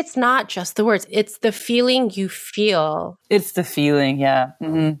 I think it's not just the words. It's the feeling you feel. It's the feeling, yeah.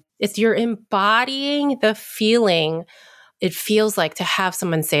 Mm-hmm. It's you're embodying the feeling it feels like to have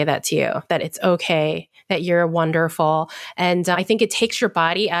someone say that to you, that it's okay, that you're wonderful. And I think it takes your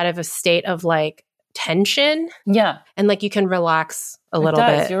body out of a state of like tension. Yeah. And like you can relax a little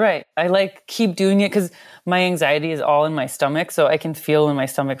bit. You're right. I like keep doing it because my anxiety is all in my stomach. So I can feel when my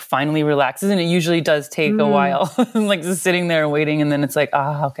stomach finally relaxes. And it usually does take a while. Like just sitting there and waiting. And then it's like,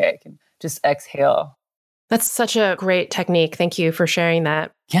 okay, I can just exhale. That's such a great technique. Thank you for sharing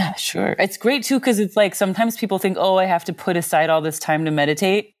that. Yeah, sure. It's great too, because it's like sometimes people think, I have to put aside all this time to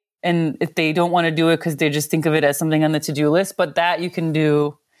meditate. And if they don't want to do it because they just think of it as something on the to-do list, but that you can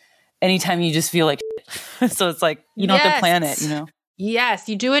do anytime you just feel like shit. So it's like, you don't have to plan it, you know? Yes,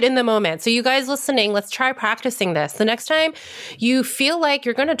 you do it in the moment. So you guys listening, let's try practicing this. The next time you feel like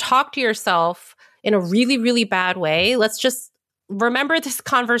you're going to talk to yourself in a really, really bad way, let's just remember this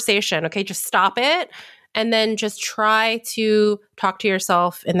conversation, okay? Just stop it. And then just try to talk to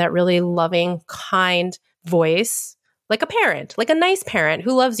yourself in that really loving, kind voice, like a parent, like a nice parent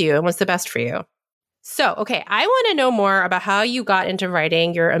who loves you and wants the best for you. So, okay, I want to know more about how you got into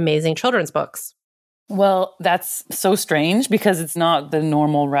writing your amazing children's books. Well, that's so strange because it's not the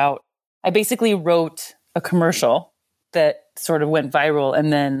normal route. I basically wrote a commercial that sort of went viral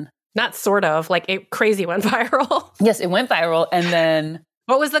and then... Not sort of, like it crazy went viral. Yes, it went viral and then...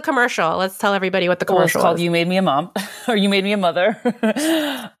 What was the commercial? Let's tell everybody what the commercial was. It was called You Made Me a Mom, or You Made Me a Mother.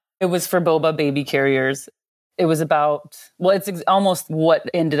 It was for boba baby carriers. It was about, it's almost what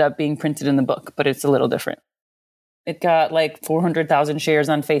ended up being printed in the book, but it's a little different. It got like 400,000 shares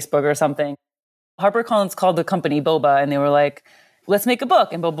on Facebook or something. HarperCollins called the company Boba and they were like, let's make a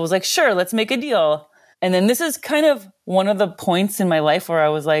book. And Boba was like, sure, let's make a deal. And then this is kind of one of the points in my life where I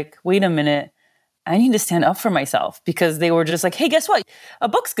was like, wait a minute. I need to stand up for myself because they were just like, hey, guess what? A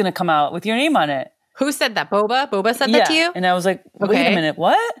book's going to come out with your name on it. Who said that? Boba? Boba said that to you? And I was like, wait a minute,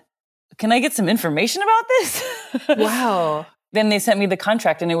 what? Can I get some information about this? Wow. Then they sent me the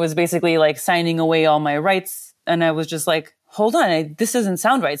contract and it was basically like signing away all my rights. And I was just like, hold on, this doesn't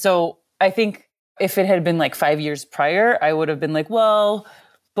sound right. So I think if it had been like 5 years prior, I would have been like, well,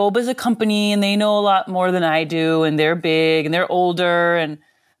 Boba's a company and they know a lot more than I do. And they're big and they're older and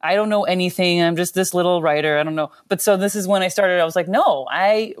I don't know anything. I'm just this little writer. I don't know. But so this is when I started. I was like, no,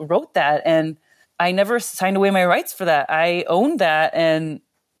 I wrote that and I never signed away my rights for that. I own that and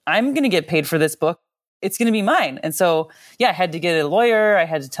I'm going to get paid for this book. It's going to be mine. And so, yeah, I had to get a lawyer. I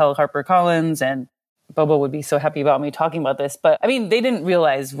had to tell HarperCollins and Boba would be so happy about me talking about this. But I mean, they didn't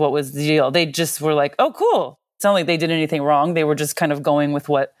realize what was the deal. They just were like, oh, cool. It's not like they did anything wrong. They were just kind of going with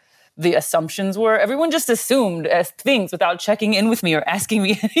what the assumptions were. Everyone just assumed things without checking in with me or asking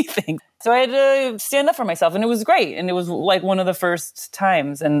me anything. So I had to stand up for myself and it was great. And it was like one of the first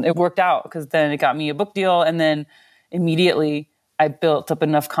times and it worked out because then it got me a book deal. And then immediately I built up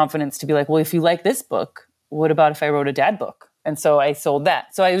enough confidence to be like, well, if you like this book, what about if I wrote a dad book? And so I sold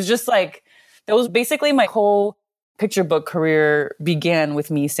that. So I was just like, that was basically my whole picture book career began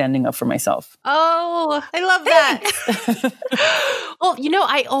with me standing up for myself. Oh, I love that. Well,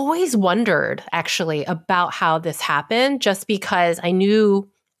 I always wondered actually about how this happened just because I knew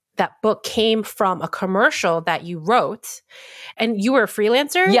that book came from a commercial that you wrote and you were a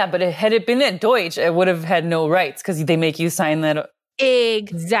freelancer. Yeah, but had it been at Deutsch, I would have had no rights because they make you sign that.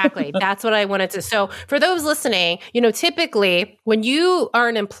 Exactly. That's what I wanted to. So for those listening, typically when you are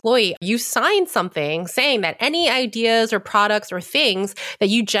an employee, you sign something saying that any ideas or products or things that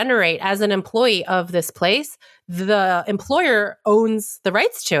you generate as an employee of this place, the employer owns the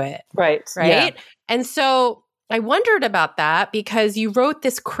rights to it. Right. Right. Yeah. And so I wondered about that because you wrote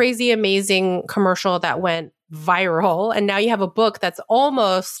this crazy, amazing commercial that went viral. And now you have a book that's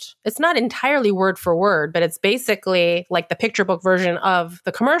it's not entirely word for word, but it's basically like the picture book version of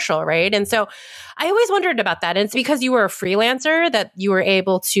the commercial, right? And so I always wondered about that. And it's because you were a freelancer that you were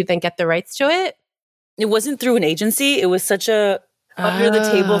able to then get the rights to it. It wasn't through an agency. It was such a under the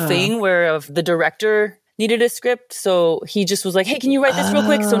table thing where the director needed a script. So he just was like, hey, can you write this real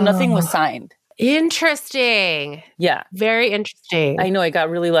quick? So nothing was signed. Interesting. Yeah. Very interesting. I know. I got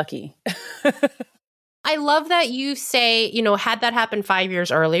really lucky. I love that you say, had that happened 5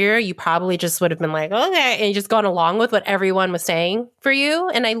 years earlier, you probably just would have been like, okay, and just gone along with what everyone was saying for you.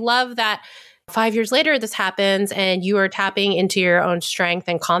 And I love that 5 years later, this happens and you are tapping into your own strength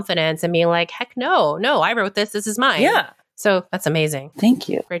and confidence and being like, heck no, I wrote this. This is mine. Yeah. So that's amazing. Thank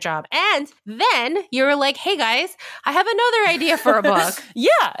you. Great job. And then you were like, hey guys, I have another idea for a book.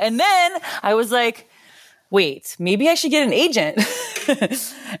 Yeah. And then I was like, wait, maybe I should get an agent.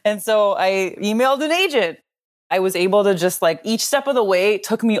 And so I emailed an agent. I was able to just like each step of the way, it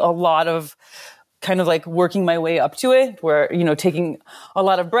took me a lot of kind of like working my way up to it, where, taking a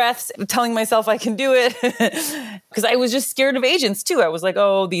lot of breaths, telling myself I can do it. Because I was just scared of agents too. I was like,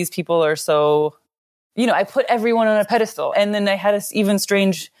 oh, these people are so, I put everyone on a pedestal. And then I had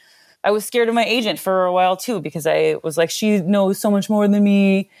I was scared of my agent for a while too, because I was like, she knows so much more than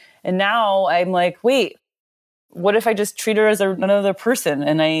me. And now I'm like, wait, what if I just treat her as another person?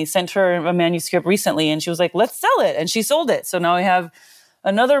 And I sent her a manuscript recently and she was like, let's sell it. And she sold it. So now I have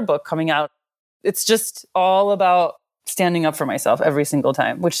another book coming out. It's just all about standing up for myself every single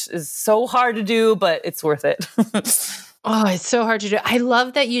time, which is so hard to do, but it's worth it. Oh, it's so hard to do. I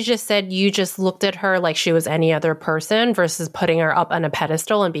love that you just said you just looked at her like she was any other person versus putting her up on a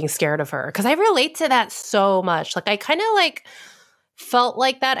pedestal and being scared of her. Because I relate to that so much. Like I kind of like felt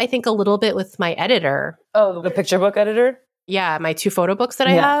like that, I think, a little bit with my editor. Oh, the picture book editor? Yeah, my 2 photo books that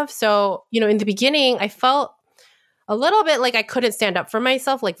I have. So, in the beginning, I felt a little bit like I couldn't stand up for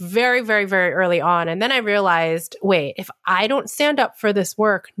myself, like very, very, very early on. And then I realized, wait, if I don't stand up for this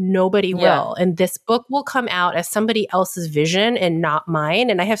work, nobody will. And this book will come out as somebody else's vision and not mine.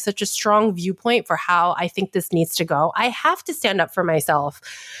 And I have such a strong viewpoint for how I think this needs to go. I have to stand up for myself.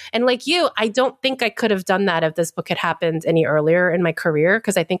 And like you, I don't think I could have done that if this book had happened any earlier in my career,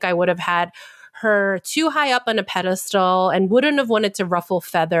 because I think I would have had her too high up on a pedestal and wouldn't have wanted to ruffle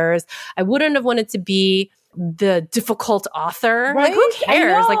feathers. I wouldn't have wanted to be the difficult author. Right? Like, who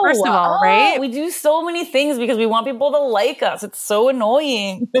cares? Like, first of all, right? We do so many things because we want people to like us. It's so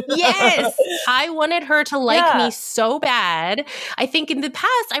annoying. Yes. I wanted her to like me so bad. I think in the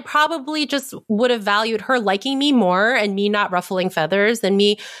past, I probably just would have valued her liking me more and me not ruffling feathers than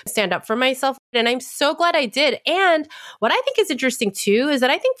me stand up for myself. And I'm so glad I did. And what I think is interesting too is that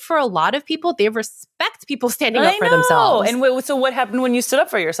I think for a lot of people, they respect people standing up for themselves. And so what happened when you stood up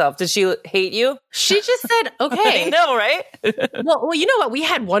for yourself? Did she hate you? She just said, okay. I know, right? well, you know what? We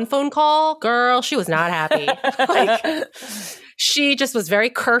had one phone call. Girl, she was not happy. She just was very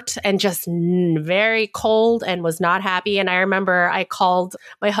curt and just very cold and was not happy. And I remember I called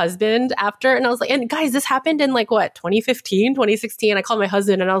my husband after and I was like, and guys, this happened in 2015, 2016. I called my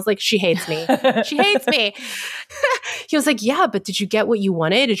husband and I was like, she hates me. She hates me. He was like, yeah, but did you get what you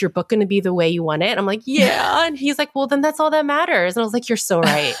wanted? Is your book going to be the way you want it? I'm like, yeah. And he's like, well, then that's all that matters. And I was like, you're so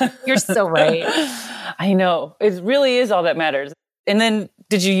right. You're so right. I know. It really is all that matters. And then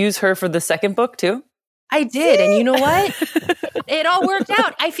did you use her for the second book too? I did. And you know what? It all worked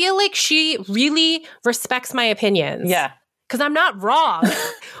out. I feel like she really respects my opinions. Yeah. Because I'm not wrong.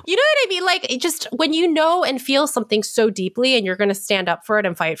 You know what I mean? Like, it just when you know and feel something so deeply and you're going to stand up for it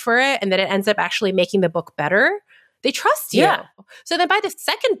and fight for it, and then it ends up actually making the book better, they trust you. Yeah. So then by the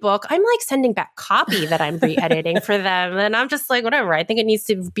second book, I'm like sending back copy that I'm re-editing for them. And I'm just like, whatever, I think it needs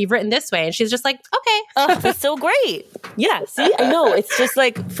to be written this way. And she's just like, okay. Oh, that's so great. Yeah. See, I know. It's just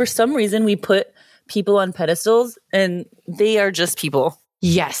like, for some reason, we put people on pedestals and they are just people.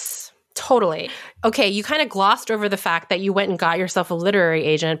 Yes, totally. Okay, you kind of glossed over the fact that you went and got yourself a literary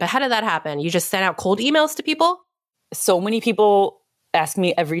agent, but how did that happen? You just sent out cold emails to people? So many people ask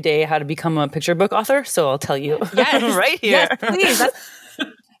me every day how to become a picture book author, so I'll tell you right here. Yes, please.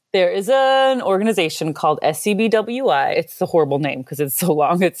 There is an organization called SCBWI. It's a horrible name because it's so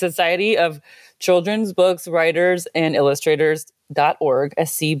long. It's Society of Children's Books Writers and Illustrators.org,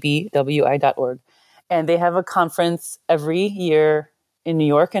 SCBWI.org. And they have a conference every year in New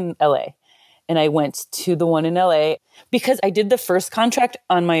York and LA. And I went to the one in LA because I did the first contract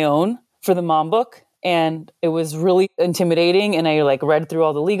on my own for the mom book. And it was really intimidating. And I read through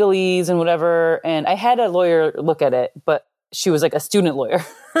all the legalese and whatever. And I had a lawyer look at it, but she was like a student lawyer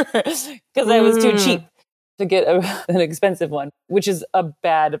because I was too cheap to get an expensive one, which is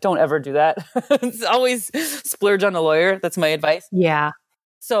don't ever do that. It's always splurge on a lawyer. That's my advice. Yeah.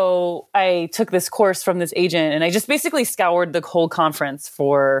 So I took this course from this agent and I just basically scoured the whole conference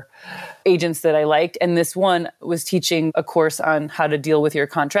for agents that I liked. And this one was teaching a course on how to deal with your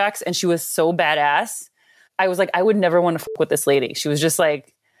contracts. And she was so badass. I was like, I would never want to fuck with this lady. She was just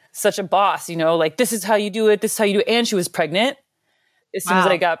like such a boss, this is how you do it. This is how you do it. And she was pregnant. As soon as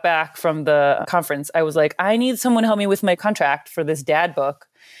I got back from the conference, I was like, I need someone to help me with my contract for this dad book.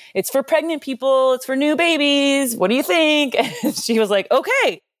 It's for pregnant people. It's for new babies. What do you think? And she was like,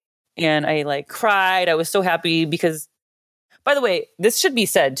 okay. And I like cried. I was so happy because, by the way, this should be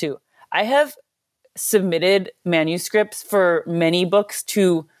said too. I have submitted manuscripts for many books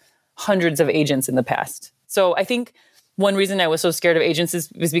to hundreds of agents in the past. So I think one reason I was so scared of agents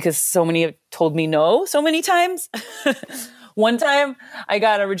was because so many have told me no so many times. One time I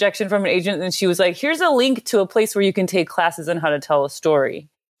got a rejection from an agent and she was like, here's a link to a place where you can take classes on how to tell a story.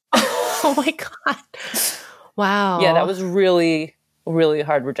 Oh my God. Wow. Yeah, that was really, really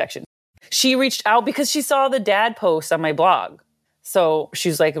hard rejection. She reached out because she saw the dad post on my blog. So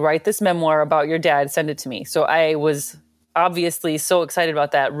she's like, write this memoir about your dad, send it to me. So I was obviously so excited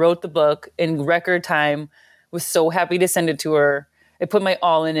about that, wrote the book in record time, was so happy to send it to her. I put my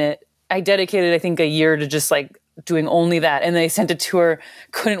all in it. I dedicated, I think, a year to just like doing only that. And then I sent it to her,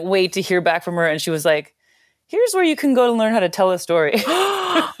 couldn't wait to hear back from her. And she was like, here's where you can go to learn how to tell a story.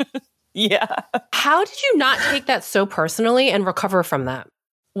 Yeah. How did you not take that so personally and recover from that?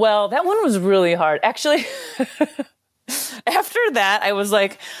 Well, that one was really hard. Actually, after that, I was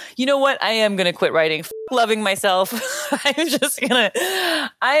like, you know what? I am going to quit writing. Loving myself. I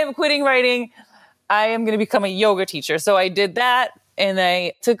am quitting writing. I am going to become a yoga teacher. So I did that. And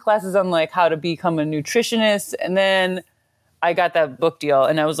I took classes on like how to become a nutritionist. And then I got that book deal.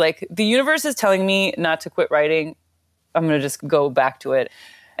 And I was like, the universe is telling me not to quit writing. I'm going to just go back to it.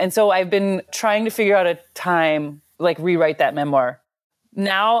 And so I've been trying to figure out a time, like rewrite that memoir.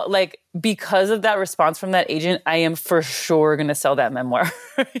 Now, like, because of that response from that agent, I am for sure going to sell that memoir.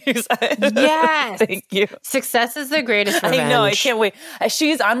 Yes. Thank you. Success is the greatest revenge. I know. I can't wait.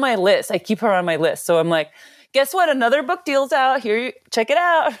 She's on my list. I keep her on my list. So I'm like, guess what? Another book deal's out. Here, check it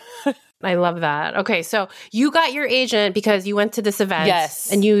out. I love that. Okay, so you got your agent because you went to this event.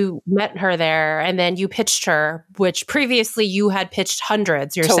 Yes. And you met her there, and then you pitched her, which previously you had pitched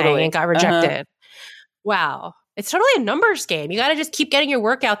hundreds, you're saying, and got rejected. Wow. It's totally a numbers game. You got to just keep getting your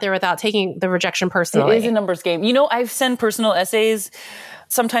work out there without taking the rejection personally. It is a numbers game. You know, I've sent personal essays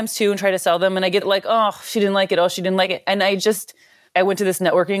sometimes too and try to sell them, and I get like, oh, she didn't like it. Oh, she didn't like it. And I went to this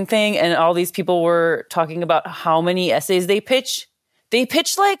networking thing, and all these people were talking about how many essays they pitch. They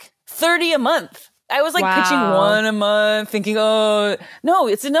pitch like 30 a month. I was like pitching one a month thinking, oh, no,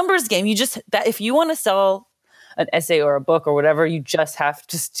 it's a numbers game. If you want to sell an essay or a book or whatever, you just have to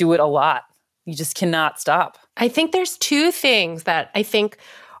just do it a lot. You just cannot stop. I think there's two things that I think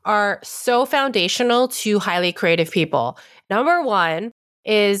are so foundational to highly creative people. Number one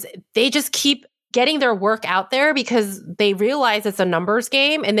is they just keep getting their work out there because they realize it's a numbers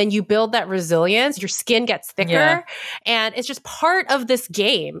game, and then you build that resilience, your skin gets thicker, and it's just part of this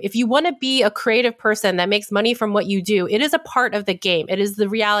game. If you want to be a creative person that makes money from what you do, it is a part of the game. It is the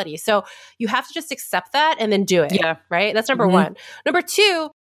reality. So you have to just accept that and then do it. Yeah. Right? That's number one. Number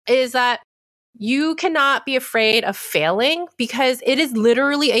two is that you cannot be afraid of failing because it is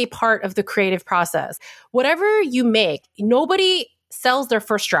literally a part of the creative process. Whatever you make, nobody sells their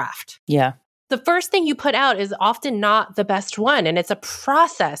first draft. Yeah. The first thing you put out is often not the best one, and it's a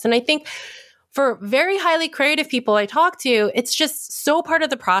process. And I think for very highly creative people I talk to, it's just so part of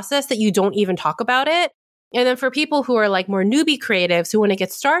the process that you don't even talk about it. And then for people who are like more newbie creatives who want to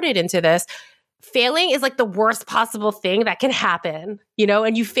get started into this, failing is like the worst possible thing that can happen,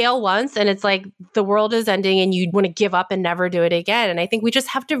 and you fail once and it's like the world is ending and you want to give up and never do it again. And I think we just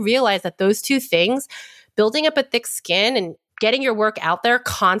have to realize that those two things, building up a thick skin and getting your work out there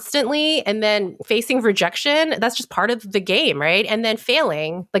constantly and then facing rejection, that's just part of the game, right? And then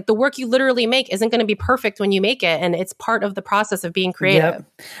failing, like the work you literally make isn't going to be perfect when you make it. And it's part of the process of being creative. Yep.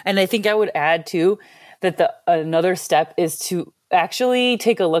 And I think I would add too, that another step is to actually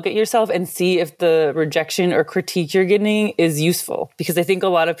take a look at yourself and see if the rejection or critique you're getting is useful. Because I think a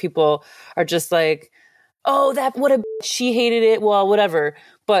lot of people are just like, oh, she hated it. Well, whatever.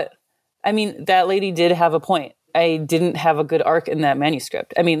 But I mean, that lady did have a point. I didn't have a good arc in that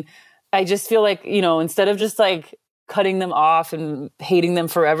manuscript. I mean, I just feel like, instead of just like cutting them off and hating them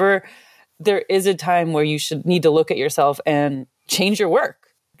forever, there is a time where you should need to look at yourself and change your work.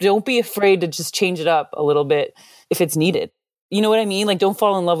 Don't be afraid to just change it up a little bit if it's needed. You know what I mean? Like, don't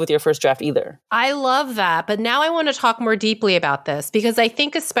fall in love with your first draft either. I love that. But now I want to talk more deeply about this because I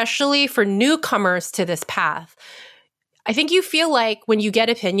think especially for newcomers to this path, I think you feel like when you get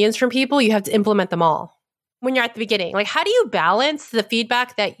opinions from people, you have to implement them all. When you're at the beginning, like how do you balance the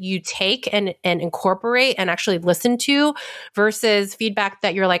feedback that you take and incorporate and actually listen to versus feedback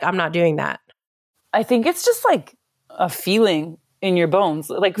that you're like, I'm not doing that? I think it's just like a feeling in your bones.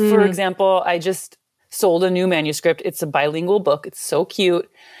 Like, for example, I just sold a new manuscript. It's a bilingual book. It's so cute.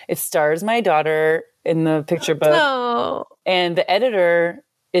 It stars my daughter in the picture book. Oh. And the editor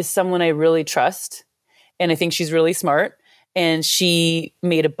is someone I really trust. And I think she's really smart. And she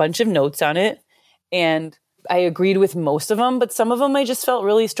made a bunch of notes on it. And I agreed with most of them, but some of them I just felt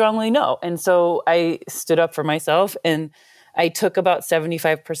really strongly no. And so I stood up for myself and I took about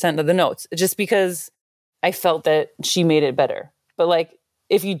 75% of the notes just because I felt that she made it better. But like,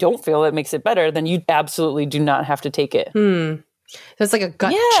 if you don't feel it makes it better, then you absolutely do not have to take it. That's like a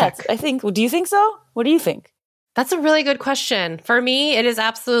gut check. I think. Do you think so? What do you think? That's a really good question. For me, it is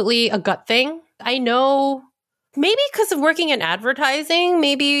absolutely a gut thing. I know maybe because of working in advertising,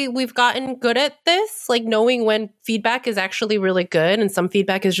 maybe we've gotten good at this, like knowing when feedback is actually really good and some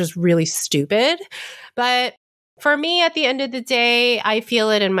feedback is just really stupid. But for me, at the end of the day, I feel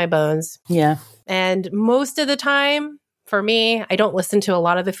it in my bones. Yeah. And most of the time, for me, I don't listen to a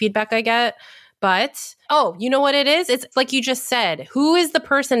lot of the feedback I get. But, you know what it is? It's like you just said, who is the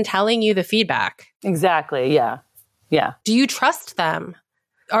person telling you the feedback? Exactly. Yeah. Yeah. Do you trust them?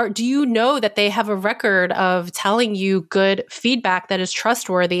 Or do you know that they have a record of telling you good feedback that is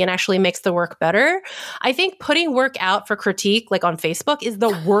trustworthy and actually makes the work better? I think putting work out for critique, like on Facebook, is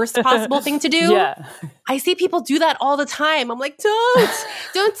the worst possible thing to do. Yeah. I see people do that all the time. I'm like,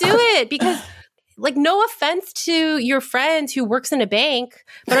 don't do it. Because like, no offense to your friend who works in a bank,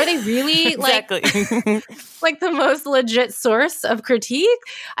 but are they really exactly. like the most legit source of critique?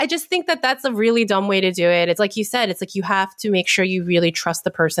 I just think that that's a really dumb way to do it. It's like you said, it's like you have to make sure you really trust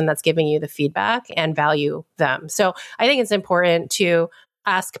the person that's giving you the feedback and value them. So I think it's important to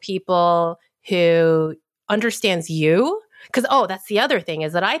ask people who understands you. Because, that's the other thing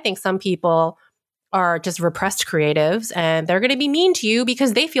is that I think some people are just repressed creatives and they're going to be mean to you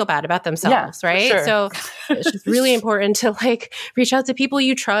because they feel bad about themselves, right? Sure. So it's just really important to like reach out to people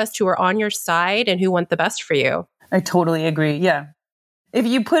you trust who are on your side and who want the best for you. I totally agree. Yeah. If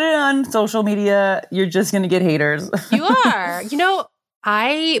you put it on social media, you're just going to get haters. You are.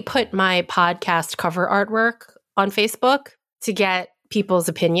 I put my podcast cover artwork on Facebook to get people's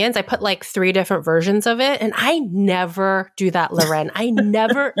opinions. I put like 3 different versions of it and I never do that, Laurenne. I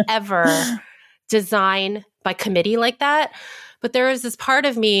never, ever design by committee like that. But there was this part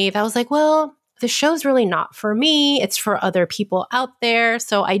of me that was like, well, the show's really not for me. It's for other people out there.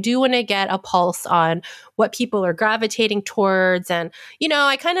 So I do want to get a pulse on what people are gravitating towards. And,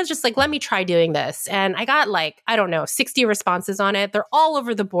 I kind of just like, let me try doing this. And I got 60 responses on it. They're all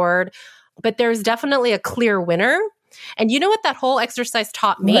over the board, but there's definitely a clear winner. And you know what that whole exercise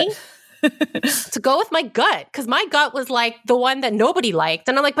taught me? What? To go with my gut, because my gut was like the one that nobody liked.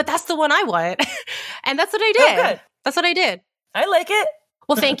 And I'm like, but that's the one I want. And that's what I did. Oh, good. That's what I did. I like it.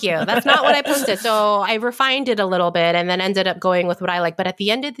 Well, thank you. That's not what I posted. So I refined it a little bit and then ended up going with what I like. But at the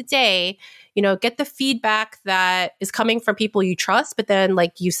end of the day, get the feedback that is coming from people you trust. But then,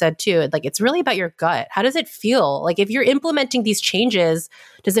 like you said, too, like it's really about your gut. How does it feel? Like if you're implementing these changes,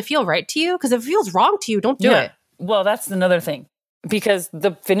 does it feel right to you? Because if it feels wrong to you, don't do it. Well, that's another thing. Because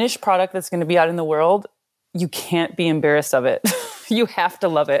the finished product that's going to be out in the world, you can't be embarrassed of it. You have to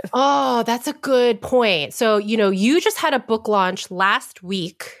love it. Oh, that's a good point. So, you just had a book launch last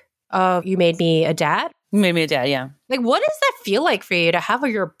week of You Made Me a Dad. You Made Me a Dad, yeah. Like, what does that feel like for you to have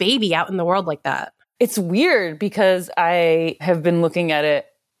your baby out in the world like that? It's weird because I have been looking at it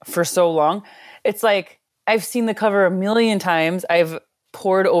for so long. It's like I've seen the cover a million times. I've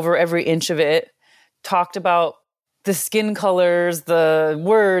pored over every inch of it, talked about the skin colors, the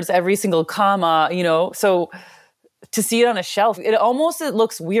words, every single comma, so to see it on a shelf, it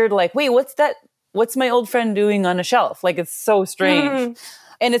looks weird. Like, wait, what's that? What's my old friend doing on a shelf? Like, it's so strange.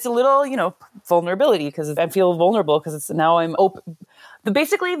 And it's a little, vulnerability because I feel vulnerable because it's now I'm open.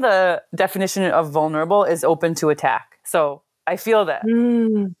 Basically the definition of vulnerable is open to attack. So I feel that,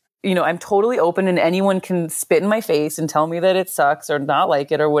 I'm totally open and anyone can spit in my face and tell me that it sucks or not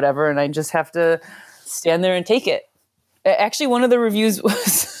like it or whatever. And I just have to stand there and take it. Actually, one of the reviews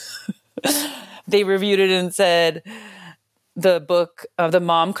was, they reviewed it and said the book, the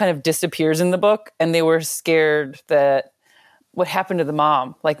mom kind of disappears in the book and they were scared that what happened to the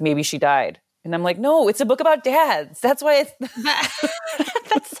mom, like maybe she died. And I'm like, no, it's a book about dads. That's why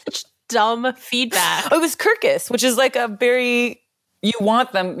that's such dumb feedback. It was Kirkus, which is like you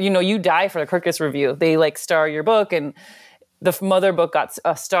want them, you die for the Kirkus review. They like star your book and the mother book got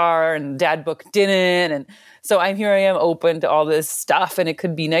a star and dad book didn't. And so I am open to all this stuff and it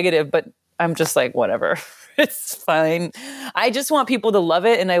could be negative, but I'm just like, whatever, it's fine. I just want people to love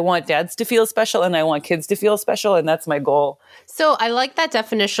it. And I want dads to feel special and I want kids to feel special. And that's my goal. So I like that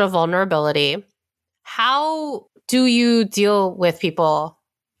definition of vulnerability. How do you deal with people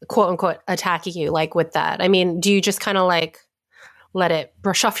quote unquote attacking you like with that? I mean, do you just kind of like let it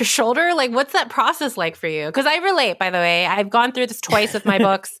brush off your shoulder? Like, what's that process like for you? Because I relate, by the way. I've gone through this twice with my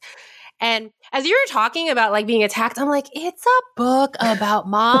books. And as you were talking about like being attacked, I'm like, it's a book about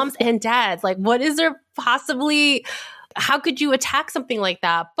moms and dads. Like, what is there possibly, how could you attack something like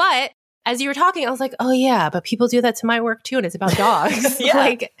that? But as you were talking, I was like, oh yeah, but people do that to my work too. And it's about dogs. Yeah.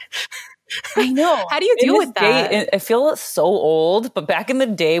 Like, I know. How do you deal with that? I feel so old, but back in the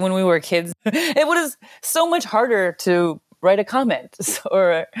day when we were kids, it was so much harder to write a comment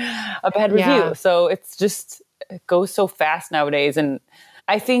or a bad review. Yeah. So it's just, it goes so fast nowadays. And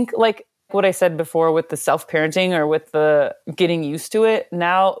I think like what I said before with the self-parenting or with the getting used to it,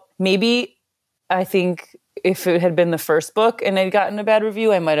 now maybe I think if it had been the first book and I'd gotten a bad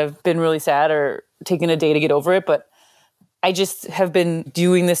review, I might have been really sad or taken a day to get over it. But I just have been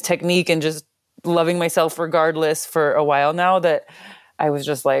doing this technique and just loving myself regardless for a while now that I was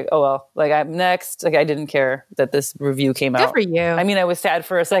just like, oh, well, like I'm next. Like I didn't care that this review came out. Good for you. I mean, I was sad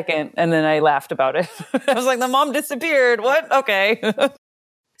for a second and then I laughed about it. I was like, the mom disappeared. What? Okay.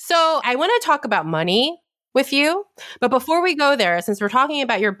 So I want to talk about money with you. But before we go there, since we're talking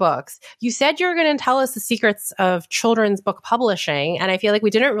about your books, you said you were going to tell us the secrets of children's book publishing. And I feel like we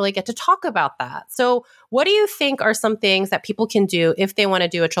didn't really get to talk about that. So what do you think are some things that people can do if they want to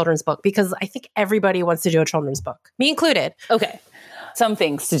do a children's book? Because I think everybody wants to do a children's book, me included. Okay. Some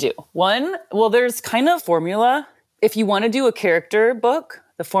things to do. One, well, there's kind of formula. If you want to do a character book,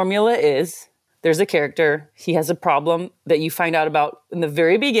 the formula is there's a character. He has a problem that you find out about in the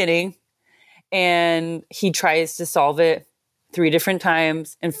very beginning. And he tries to solve it 3 different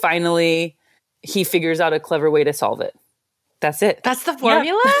times. And finally, he figures out a clever way to solve it. That's it. That's the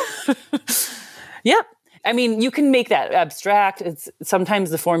formula? Yep. I mean, you can make that abstract. Sometimes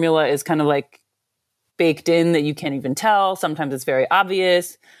the formula is kind of like baked in that you can't even tell. Sometimes it's very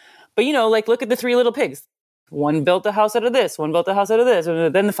obvious. But, you know, like look at the 3 little pigs. One built a house out of this. One built a house out of this.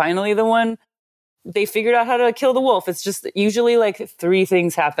 And then finally the one, they figured out how to kill the wolf. It's just usually like 3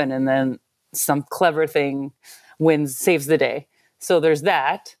 things happen and then some clever thing saves the day. So there's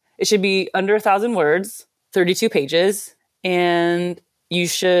that. It should be under 1,000 words, 32 pages, and you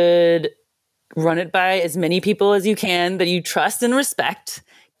should run it by as many people as you can that you trust and respect.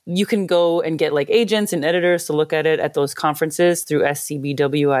 You can go and get like agents and editors to look at it at those conferences through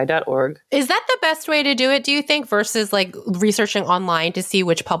scbwi.org. Is that the best way to do it, do you think, versus like researching online to see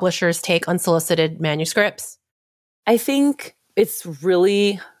which publishers take unsolicited manuscripts? I think it's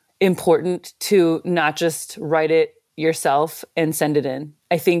really important to not just write it yourself and send it in.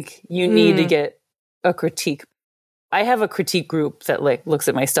 I think you need to get a critique. I have a critique group that like looks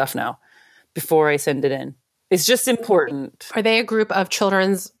at my stuff now before I send it in. It's just important. Are they a group of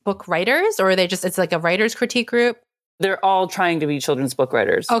children's book writers, or are they just, it's like a writer's critique group? They're all trying to be children's book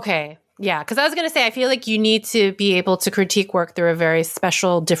writers. Okay. Yeah. Because I was going to say, I feel like you need to be able to critique work through a very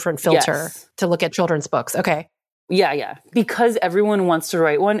special, different filter to look at children's books. Okay. Yeah. Because everyone wants to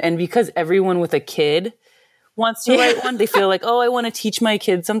write one, and because everyone with a kid wants to write one, they feel like, oh, I want to teach my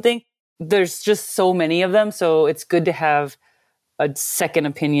kid something. There's just so many of them. So it's good to have a second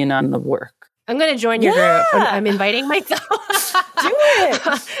opinion on the work. I'm going to join your group. I'm inviting myself. Do it.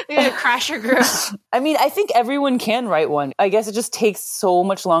 I'm going to crash your group. I mean, I think everyone can write one. I guess it just takes so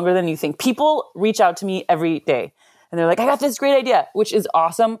much longer than you think. People reach out to me every day and they're like, I got this great idea, which is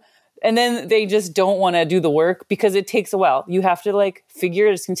awesome. And then they just don't want to do the work because it takes a while. You have to like figure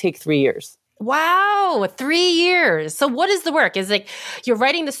it's going to take 3 years. Wow, 3 years. So what is the work? Is like you're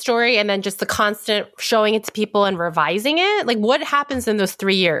writing the story and then just the constant showing it to people and revising it? Like what happens in those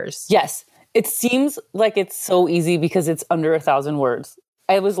 3 years? Yes. It seems like it's so easy because it's under 1,000 words.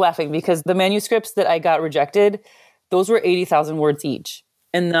 I was laughing because the manuscripts that I got rejected, those were 80,000 words each.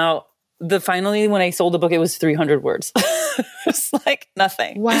 And now finally when I sold the book, it was 300 words. It's like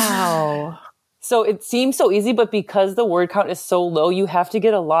nothing. Wow. So it seems so easy, but because the word count is so low, you have to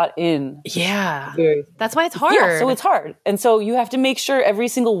get a lot in. Yeah. That's why it's hard. Yeah, so it's hard. And so you have to make sure every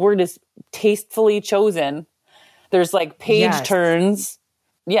single word is tastefully chosen. There's like page turns.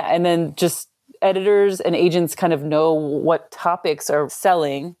 Yeah. And then just editors and agents kind of know what topics are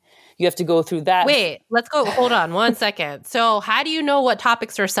selling. You have to go through that. Wait, let's go. Hold on 1 second. So how do you know what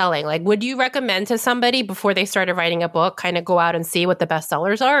topics are selling? Like, would you recommend to somebody before they started writing a book, kind of go out and see what the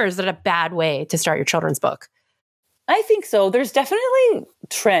bestsellers are? Or is it a bad way to start your children's book? I think so. There's definitely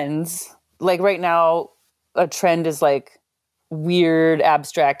trends. Like right now, a trend is like weird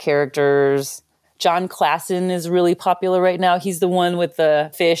abstract characters. John Klassen is really popular right now. He's the one with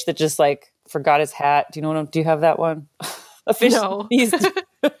the fish that just like forgot his hat. Do you have that one? A fish. No.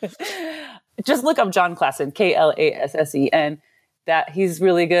 Just look up John Klassen, Klassen. that he's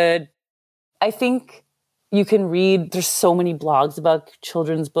really good. I think you can read, there's so many blogs about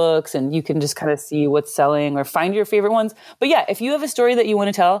children's books and you can just kind of see what's selling or find your favorite ones. But yeah, if you have a story that you want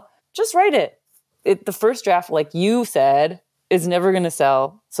to tell, just write it. The first draft, like you said, is never going to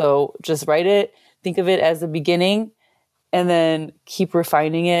sell. So just write it. Think of it as the beginning and then keep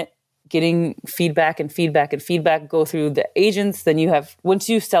refining it, getting feedback and feedback and feedback, go through the agents. Then once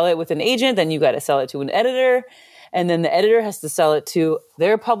you sell it with an agent, then you got to sell it to an editor. And then the editor has to sell it to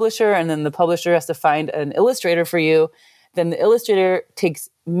their publisher. And then the publisher has to find an illustrator for you. Then the illustrator takes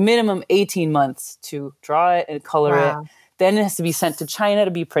minimum 18 months to draw it and color it. Then it has to be sent to China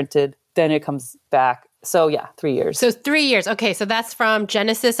to be printed. Then it comes back. So yeah, 3 years. So 3 years. Okay. So that's from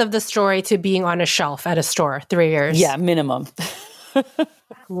genesis of the story to being on a shelf at a store. 3 years. Yeah, minimum.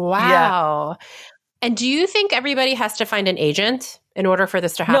 Wow. Yeah. And do you think everybody has to find an agent in order for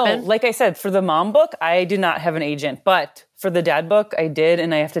this to happen? No, like I said, for the mom book, I did not have an agent. But for the dad book, I did.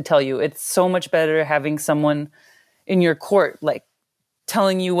 And I have to tell you, it's so much better having someone in your court, like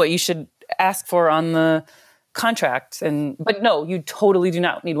telling you what you should ask for on the contract. But no, you totally do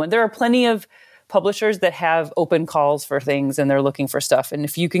not need one. There are plenty of publishers that have open calls for things and they're looking for stuff. And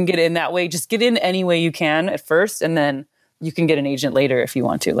if you can get in that way, just get in any way you can at first. And then you can get an agent later if you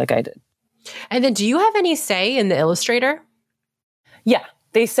want to, like I did. And then do you have any say in the illustrator? Yeah,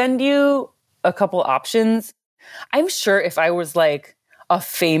 they send you a couple options. I'm sure if I was like a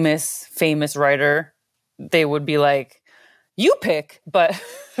famous writer, they would be like, you pick. But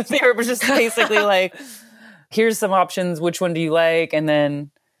they were just basically like, here's some options. Which one do you like? And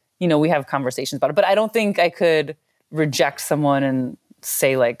then, we have conversations about it. But I don't think I could reject someone and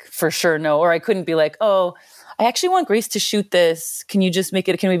say like, for sure, no. Or I couldn't be like, oh, I actually want Grace to shoot this. Can you just make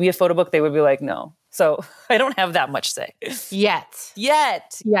it? Can we be a photo book? They would be like, no. So I don't have that much say. Yet.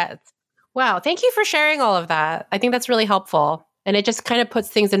 Wow. Thank you for sharing all of that. I think that's really helpful. And it just kind of puts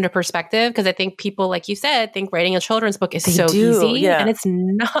things into perspective because I think people, like you said, think writing a children's book is easy. Yeah. And it's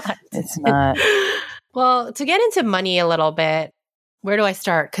not. It's not. Well, to get into money a little bit, where do I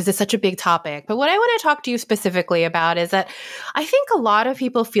start? Because it's such a big topic. But what I want to talk to you specifically about is that I think a lot of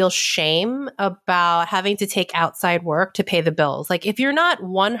people feel shame about having to take outside work to pay the bills. Like if you're not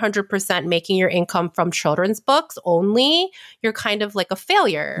 100% making your income from children's books only, you're kind of like a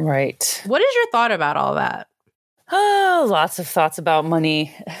failure. Right. What is your thought about all that? Oh, lots of thoughts about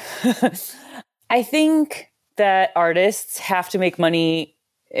money. I think that artists have to make money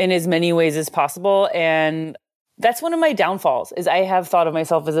in as many ways as possible. And that's one of my downfalls is I have thought of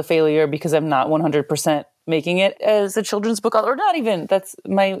myself as a failure because I'm not 100% making it as a children's book or not even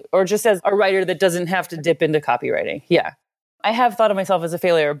or just as a writer that doesn't have to dip into copywriting. Yeah. I have thought of myself as a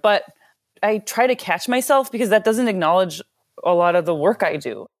failure, but I try to catch myself because that doesn't acknowledge a lot of the work I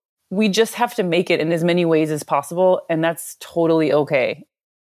do. We just have to make it in as many ways as possible. And that's totally okay.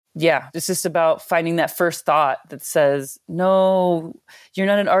 Yeah, it's just about finding that first thought that says, no, you're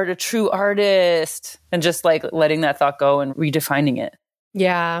not a true artist. And just like letting that thought go and redefining it.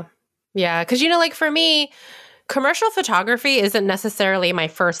 Yeah. Yeah. Because, like for me, commercial photography isn't necessarily my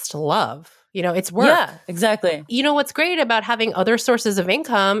first love. It's work. Yeah, exactly. What's great about having other sources of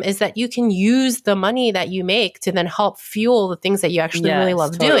income is that you can use the money that you make to then help fuel the things that you actually really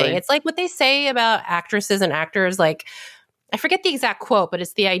love doing. It's like what they say about actresses and actors, like, I forget the exact quote, but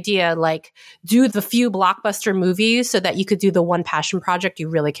it's the idea like do the few blockbuster movies so that you could do the one passion project you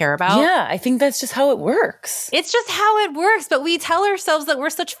really care about. Yeah, I think that's just how it works. It's just how it works. But we tell ourselves that we're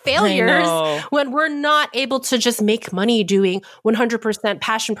such failures when we're not able to just make money doing 100%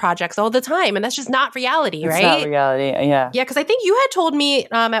 passion projects all the time. And that's just not reality, right? It's not reality, yeah. Yeah, because I think you had told me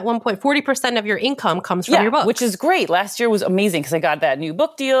at one point 40% of your income comes from your books. Which is great. Last year was amazing because I got that new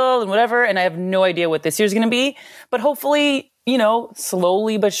book deal and whatever. And I have no idea what this year's going to be. But hopefully,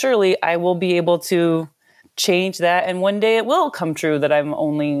 slowly but surely, I will be able to change that. And one day it will come true that I'm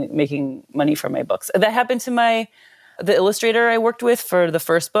only making money from my books. That happened to the illustrator I worked with for the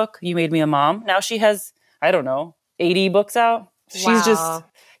first book, You Made Me a Mom. Now she has, 80 books out. She's just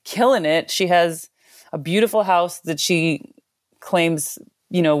killing it. She has a beautiful house that she claims,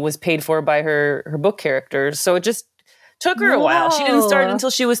 was paid for by her book characters. So it just took her a while. She didn't start until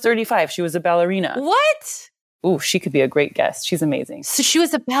she was 35. She was a ballerina. What? Ooh, she could be a great guest. She's amazing. So she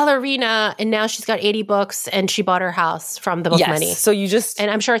was a ballerina and now she's got 80 books and she bought her house from the book money. So you just... And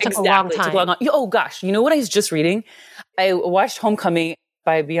I'm sure it took a long time. Oh gosh, you know what I was just reading? I watched Homecoming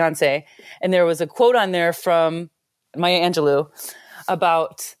by Beyonce and there was a quote on there from Maya Angelou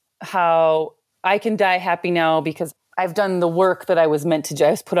about how I can die happy now because I've done the work that I was meant to do.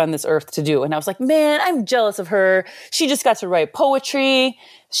 I was put on this earth to do. And I was like, man, I'm jealous of her. She just got to write poetry.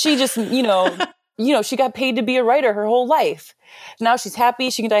 She just, she got paid to be a writer her whole life. Now she's happy.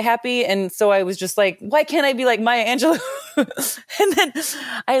 She can die happy. And so I was just like, why can't I be like Maya Angelou? And then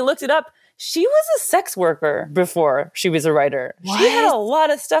I looked it up. She was a sex worker before she was a writer. What? She had a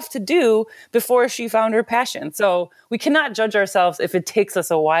lot of stuff to do before she found her passion. So we cannot judge ourselves if it takes us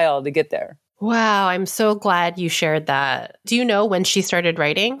a while to get there. Wow, I'm so glad you shared that. Do you know when she started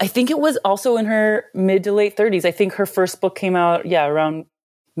writing? I think it was also in her mid to late 30s. I think her first book came out, around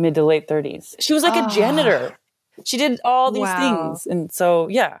mid to late 30s. She was like a janitor. She did all these things. And so,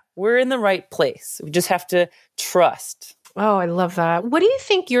 we're in the right place. We just have to trust. Oh, I love that. What do you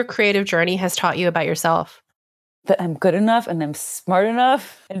think your creative journey has taught you about yourself? That I'm good enough and I'm smart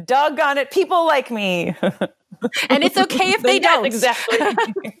enough. And doggone it, people like me. And it's okay if they don't. Exactly.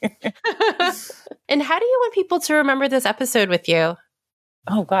 And how do you want people to remember this episode with you?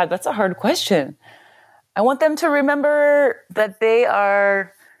 Oh, God, that's a hard question. I want them to remember that they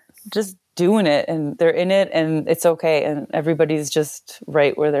are just doing it and they're in it and it's okay. And everybody's just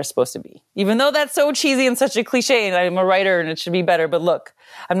right where they're supposed to be. Even though that's so cheesy and such a cliche and I'm a writer and it should be better. But look,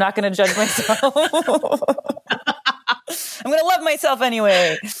 I'm not going to judge myself. I'm going to love myself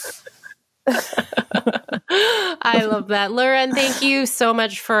anyway. I love that. Laurenne, thank you so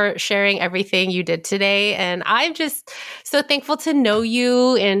much for sharing everything you did today. And I'm just so thankful to know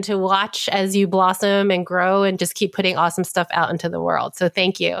you and to watch as you blossom and grow and just keep putting awesome stuff out into the world. So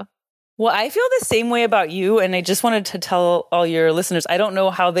thank you. Well, I feel the same way about you. And I just wanted to tell all your listeners, I don't know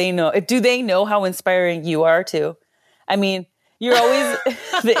how they know. Do they know how inspiring you are too? I mean, you're always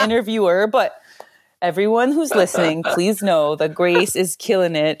the interviewer, but everyone who's listening, please know that Grace is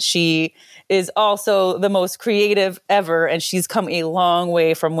killing it. She is also the most creative ever. And she's come a long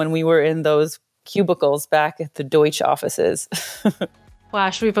way from when we were in those cubicles back at the Deutsche offices.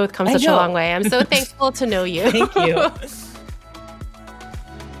 Gosh, we both come such a long way. I'm so thankful to know you. Thank you.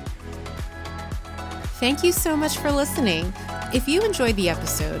 Thank you so much for listening. If you enjoyed the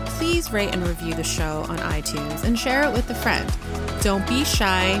episode, please rate and review the show on iTunes and share it with a friend. Don't be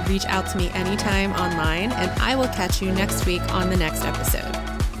shy. Reach out to me anytime online, and I will catch you next week on the next episode.